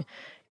happening.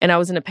 And I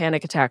was in a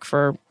panic attack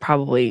for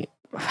probably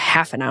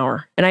half an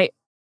hour. And I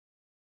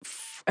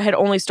had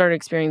only started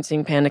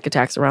experiencing panic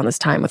attacks around this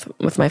time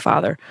with my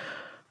father.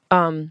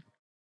 When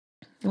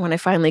I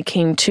finally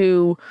came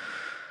to,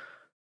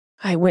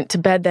 I went to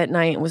bed that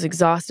night and was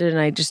exhausted. And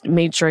I just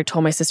made sure I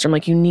told my sister, I'm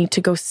like, you need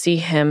to go see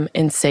him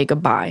and say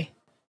goodbye.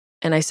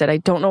 And I said, I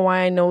don't know why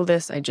I know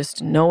this. I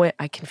just know it.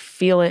 I can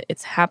feel it.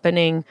 It's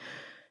happening.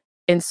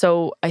 And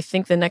so I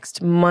think the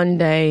next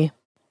Monday,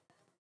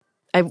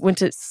 I went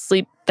to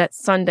sleep that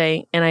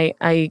Sunday, and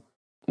I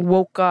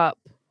woke up.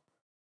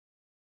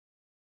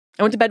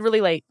 I went to bed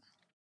really late.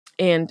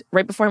 And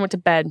right before I went to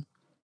bed,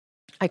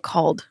 I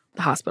called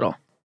the hospital.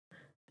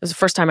 It was the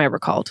first time I ever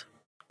called,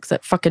 because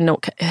that fucking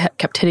note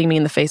kept hitting me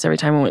in the face every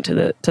time I went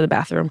to the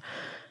bathroom.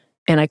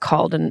 And I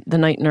called, and the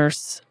night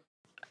nurse,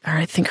 or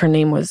I think her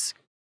name was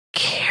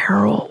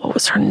Carol. What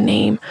was her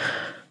name?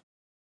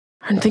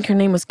 I think her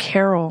name was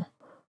Carol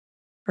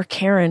or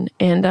Karen.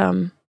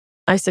 And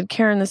I said,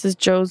 Karen, this is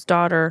Joe's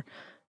daughter.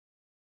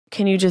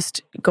 Can you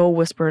just go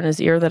whisper in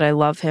his ear that I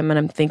love him and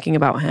I'm thinking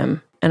about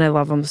him and I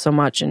love him so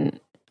much and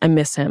I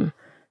miss him?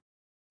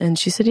 And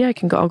she said, yeah, I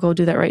can go. I'll go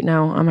do that right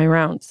now on my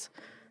rounds.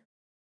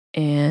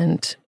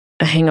 And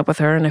I hang up with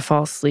her and I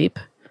fall asleep.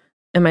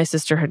 And my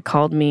sister had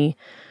called me,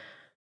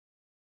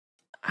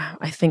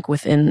 I think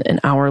within an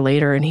hour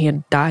later, and he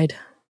had died.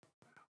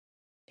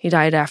 He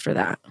died after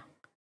that.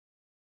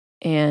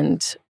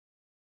 And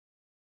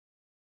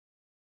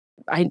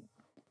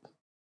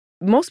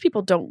most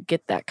people don't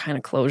get that kind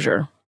of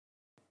closure.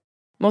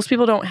 Most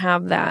people don't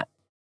have that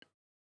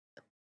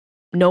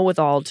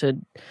know-with-all to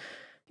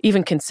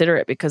even consider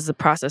it, because the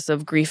process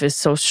of grief is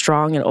so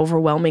strong and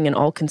overwhelming and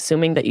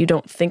all-consuming that you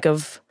don't think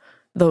of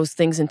those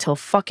things until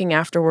fucking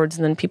afterwards.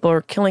 And then people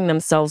are killing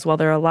themselves while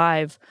they're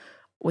alive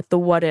with the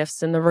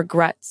what-ifs and the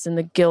regrets and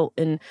the guilt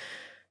and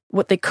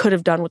what they could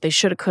have done, what they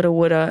shoulda, coulda,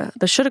 woulda.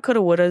 The shoulda, coulda,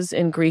 wouldas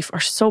in grief are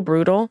so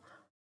brutal.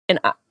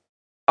 And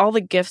all the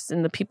gifts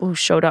and the people who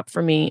showed up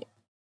for me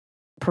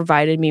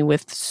provided me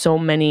with so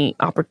many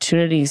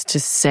opportunities to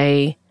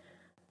say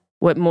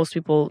what most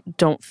people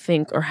don't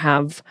think or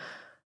have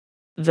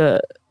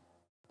the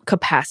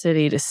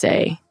capacity to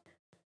say.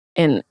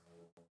 And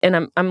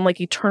I'm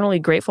like eternally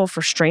grateful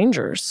for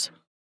strangers.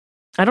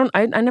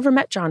 I never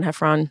met John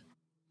Heffron.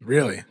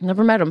 Really?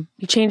 Never met him.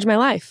 He changed my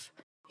life.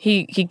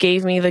 He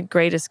gave me the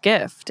greatest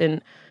gift,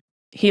 and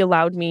he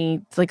allowed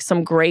me like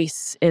some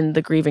grace in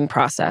the grieving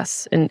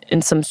process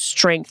and some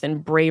strength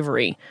and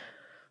bravery.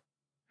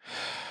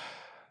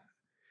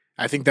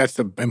 I think that's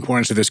the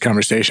importance of this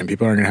conversation.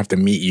 People are going to have to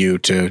meet you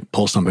to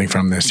pull something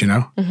from this, you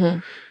know? Mm-hmm.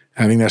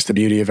 I think that's the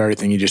beauty of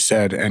everything you just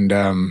said. And,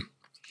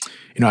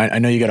 you know, I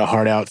know you got a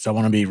heart out, so I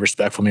want to be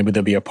respectful. Maybe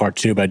there'll be a part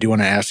 2, but I do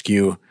want to ask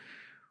you,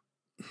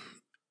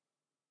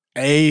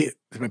 this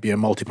might be a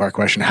multi-part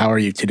question. How are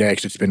you today?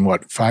 Because it's been,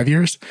 what, 5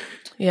 years?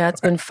 Yeah,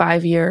 it's been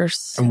 5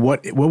 years. And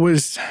what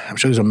was, I'm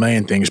sure there's a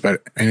million things,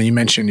 but, and you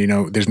mentioned, you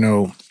know, there's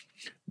no,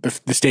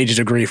 the stages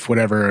of grief,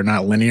 whatever, are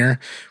not linear.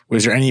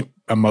 Was there any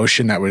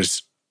emotion that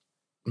was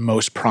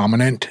most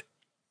prominent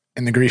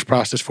in the grief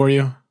process for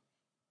you?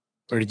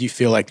 Or did you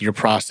feel like your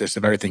process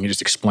of everything you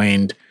just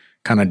explained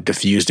kind of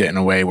diffused it in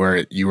a way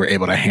where you were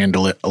able to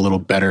handle it a little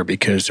better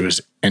because it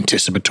was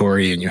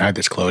anticipatory and you had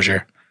this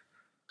closure?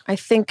 I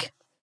think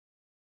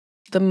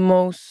the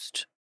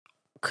most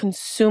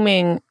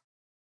consuming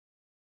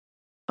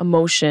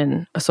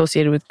emotion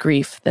associated with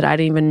grief that I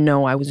didn't even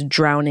know I was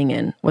drowning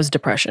in was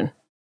depression.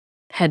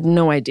 Had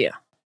no idea.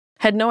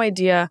 Had no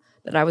idea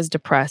that I was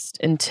depressed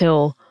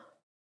until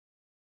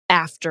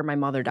after my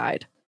mother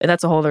died. And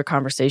that's a whole other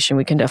conversation.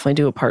 We can definitely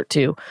do a part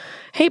 2.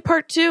 Hey,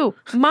 part 2.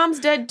 Mom's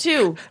dead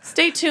too.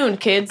 Stay tuned,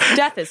 kids.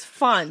 Death is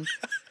fun.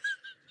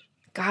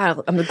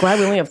 God, I'm glad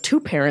we only have 2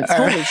 parents.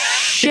 Holy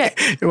shit.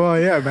 Well,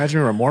 yeah, imagine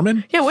you're a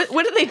Mormon. Yeah,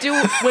 what did they do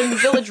when the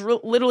village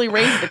literally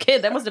raised the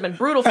kid? That must have been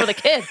brutal for the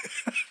kid.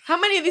 How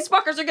many of these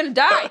fuckers are going to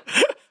die?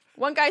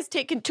 One guy's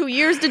taking 2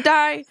 years to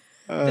die.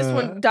 This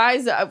one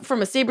dies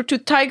from a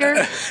saber-toothed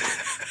tiger.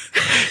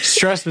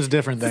 Stress was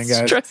different then,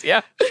 guys.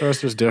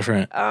 Stress was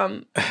different.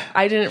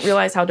 I didn't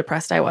realize how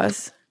depressed I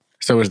was.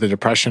 So was the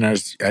depression,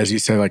 as you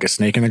said, like a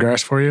snake in the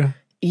grass for you?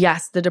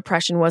 Yes, the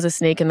depression was a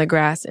snake in the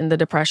grass, and the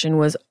depression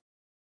was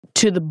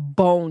to the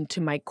bone,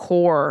 to my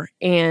core.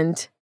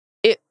 And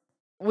it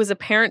was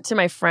apparent to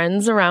my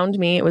friends around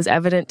me. It was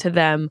evident to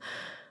them.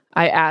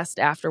 I asked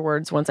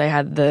afterwards, once I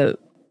had the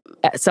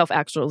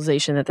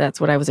self-actualization, that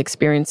that's what I was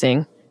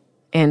experiencing.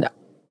 And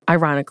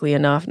ironically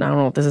enough, and I don't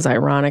know if this is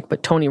ironic,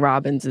 but Tony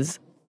Robbins is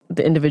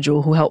the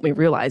individual who helped me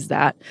realize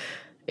that,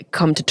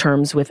 come to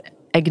terms with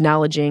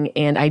acknowledging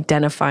and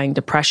identifying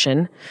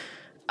depression.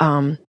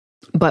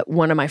 But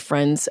one of my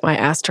friends, I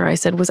asked her, I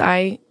said,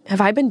 have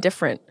I been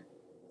different?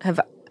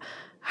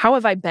 How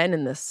have I been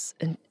in this?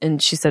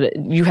 And she said,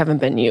 you haven't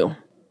been you.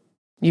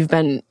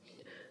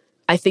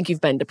 I think you've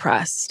been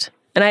depressed.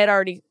 And I had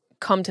already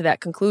come to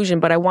that conclusion,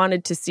 but I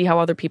wanted to see how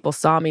other people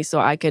saw me so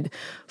I could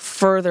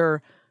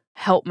further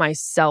help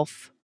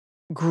myself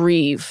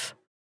grieve.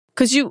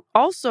 Because you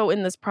also,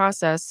 in this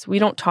process, we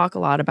don't talk a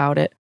lot about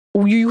it.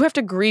 You have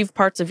to grieve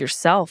parts of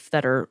yourself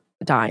that are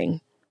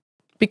dying.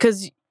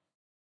 Because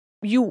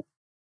you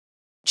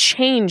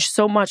change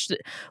so much.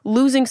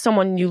 Losing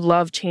someone you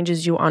love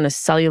changes you on a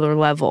cellular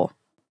level.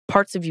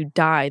 Parts of you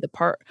die.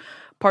 The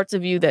parts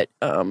of you that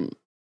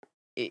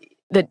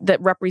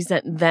that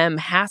represent them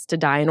has to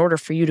die in order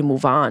for you to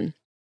move on.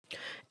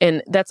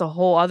 And that's a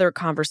whole other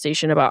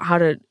conversation about how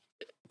to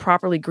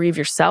properly grieve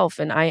yourself.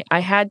 And I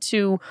had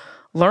to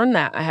learn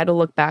that. I had to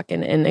look back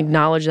and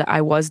acknowledge that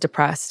I was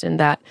depressed and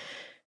that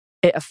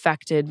it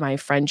affected my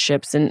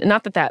friendships. And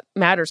not that that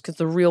matters because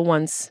the real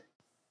ones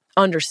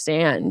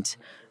understand,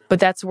 but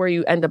that's where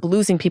you end up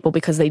losing people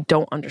because they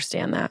don't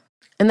understand that.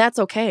 And that's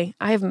okay.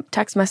 I have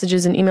text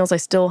messages and emails I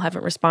still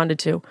haven't responded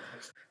to.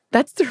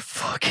 That's their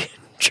fucking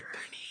journey.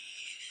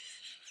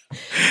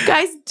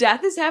 Guys,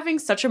 death is having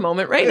such a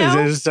moment right now.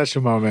 It is such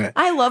a moment.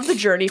 I love the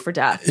journey for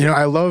death. You know,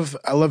 I love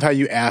how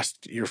you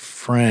asked your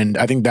friend.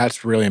 I think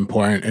that's really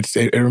important.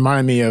 It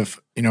reminded me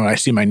of, you know, I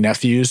see my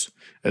nephews,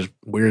 as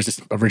weird as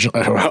this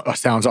original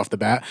sounds off the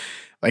bat.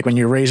 Like when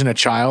you're raising a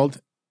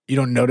child, you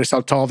don't notice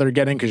how tall they're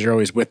getting because you're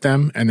always with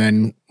them. And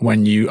then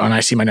when I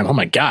see my nephew, oh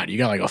my God, you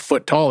got like a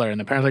foot taller. And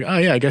the parents are like, oh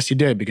yeah, I guess you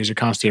did because you're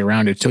constantly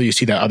around it. Until you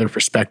see that other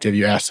perspective,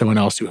 you ask someone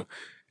else who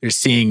is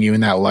seeing you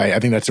in that light. I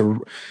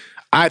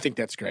think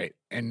that's great.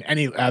 And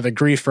any the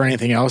grief or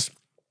anything else,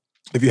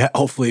 if you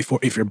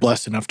if you're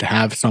blessed enough to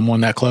have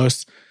someone that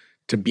close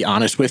to be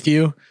honest with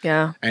you,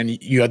 yeah,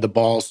 and you had the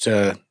balls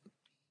to,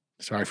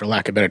 sorry for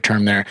lack of a better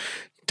term there,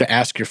 to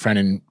ask your friend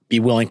and be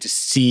willing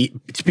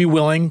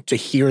to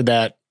hear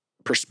that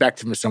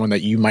perspective of someone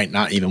that you might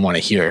not even want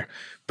to hear,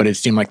 but it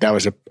seemed like that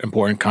was an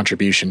important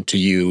contribution to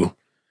you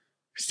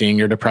seeing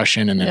your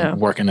depression and then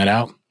working that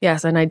out.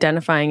 Yes, and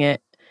identifying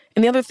it.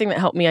 And the other thing that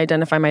helped me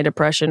identify my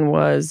depression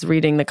was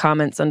reading the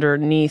comments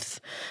underneath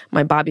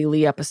my Bobby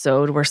Lee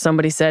episode where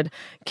somebody said,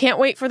 can't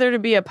wait for there to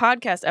be a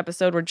podcast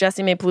episode where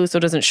Jessie-Mae Peluso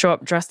doesn't show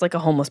up dressed like a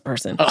homeless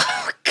person.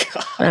 Oh,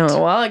 God.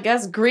 Well, I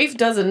guess grief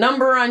does a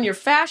number on your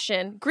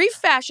fashion. Grief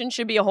fashion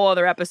should be a whole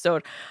other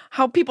episode.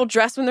 How people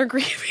dress when they're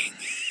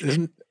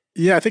grieving.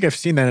 Yeah, I think I've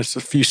seen that. It's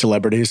a few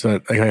celebrities.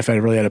 Like if I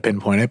really had to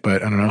pinpoint it,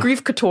 but I don't know.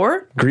 Grief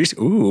couture?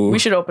 Ooh. We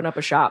should open up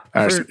a shop.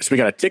 So we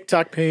got a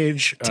TikTok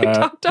page. We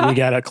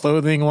got a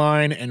clothing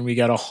line, and we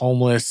got a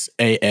homeless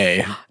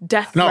AA.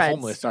 Death No, threads.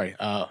 homeless. Sorry.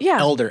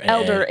 Elder AA.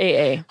 Elder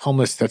AA.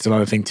 Homeless, that's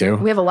another thing too.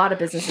 We have a lot of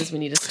businesses we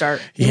need to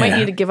start. You might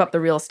need to give up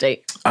the real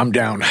estate. I'm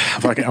down.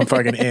 I'm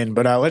fucking in.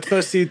 But let's go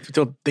see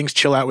until things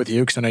chill out with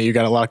you because I know you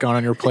got a lot going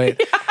on your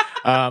plate.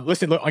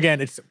 Listen, look, again,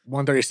 it's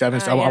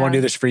 1:37, so I want to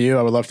do this for you.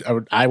 I would love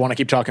to. I want to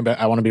keep talking, but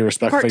I want to be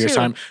respectful of your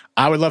time.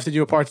 I would love to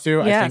do a part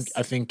 2. Yes.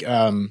 I think.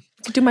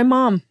 Do my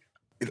mom.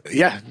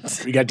 Yeah,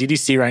 we got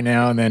DDC right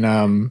now, and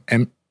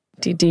then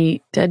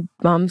DD Dead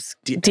Moms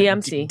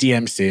DMC.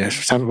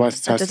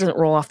 DMC. That doesn't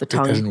roll off the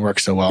tongue. It doesn't work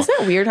so well. Isn't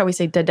that weird how we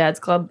say Dead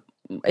Dad's Club?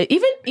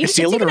 Even it's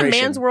even a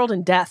man's world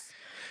in death.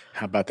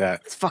 How about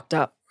that? It's fucked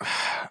up.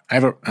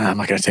 I'm not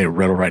going to say a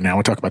riddle right now.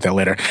 We'll talk about that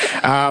later.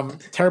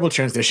 Terrible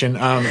transition.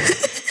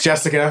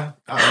 Jessica,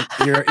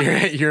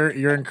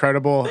 you're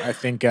incredible. I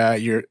think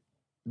you're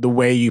the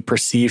way you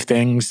perceive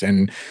things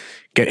and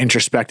get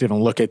introspective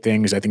and look at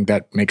things. I think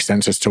that makes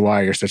sense as to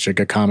why you're such a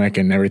good comic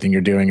and everything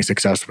you're doing is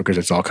successful because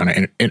it's all kind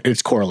of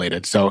it's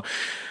correlated. So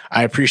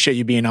I appreciate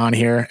you being on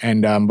here.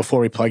 And before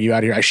we plug you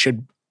out here,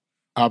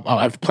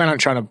 I plan on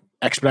trying to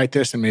expedite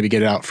this and maybe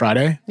get it out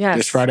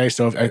this Friday.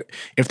 So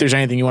if there's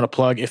anything you want to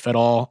plug, if at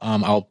all,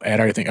 I'll add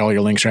all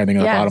your links or anything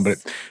at the bottom, but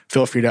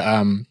feel free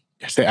to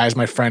say, as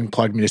my friend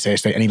plugged me to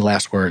say any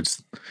last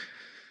words.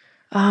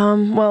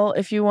 Well,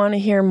 if you want to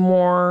hear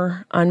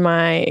more on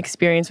my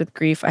experience with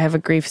grief, I have a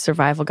grief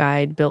survival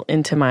guide built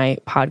into my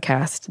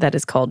podcast that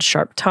is called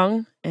Sharp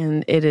Tongue.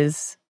 And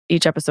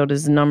each episode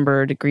is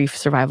numbered grief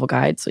survival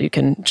guide. So you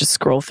can just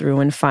scroll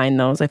through and find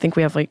those. I think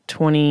we have like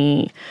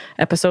 20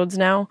 episodes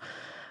now.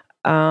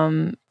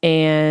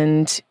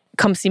 And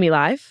come see me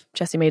live,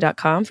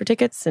 jessiemay.com for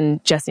tickets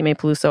and Jessie-Mae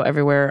Peluso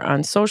everywhere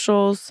on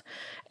socials.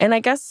 And I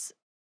guess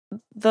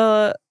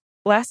the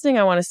last thing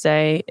I want to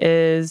say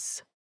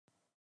is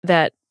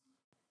that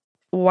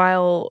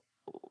while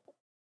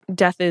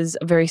death is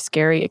a very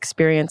scary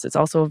experience, it's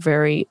also a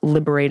very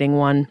liberating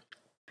one.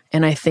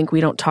 And I think we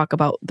don't talk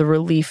about the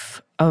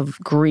relief of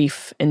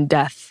grief and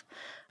death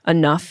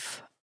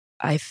enough.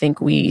 I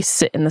think we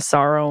sit in the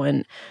sorrow,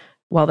 and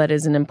while that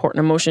is an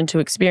important emotion to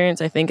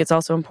experience, I think it's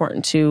also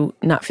important to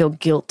not feel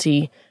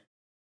guilty,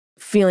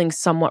 feeling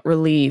somewhat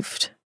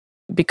relieved,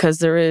 because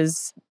there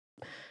is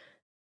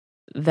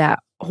that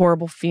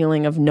horrible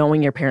feeling of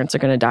knowing your parents are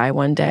going to die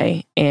one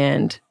day.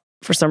 And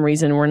for some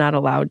reason, we're not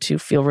allowed to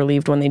feel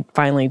relieved when they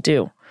finally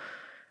do.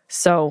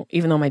 So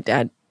even though my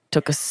dad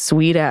took a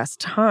sweet ass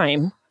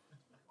time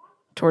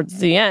towards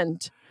the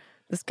end,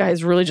 this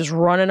guy's really just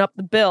running up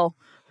the bill.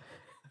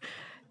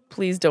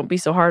 Please don't be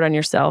so hard on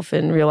yourself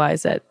and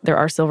realize that there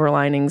are silver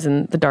linings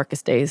in the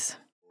darkest days.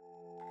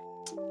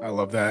 I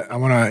love that.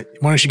 Why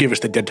don't you give us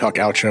the Dead Talk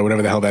outro,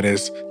 whatever the hell that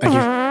is. Thank you.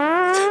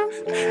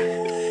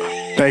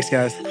 Thanks,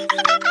 guys.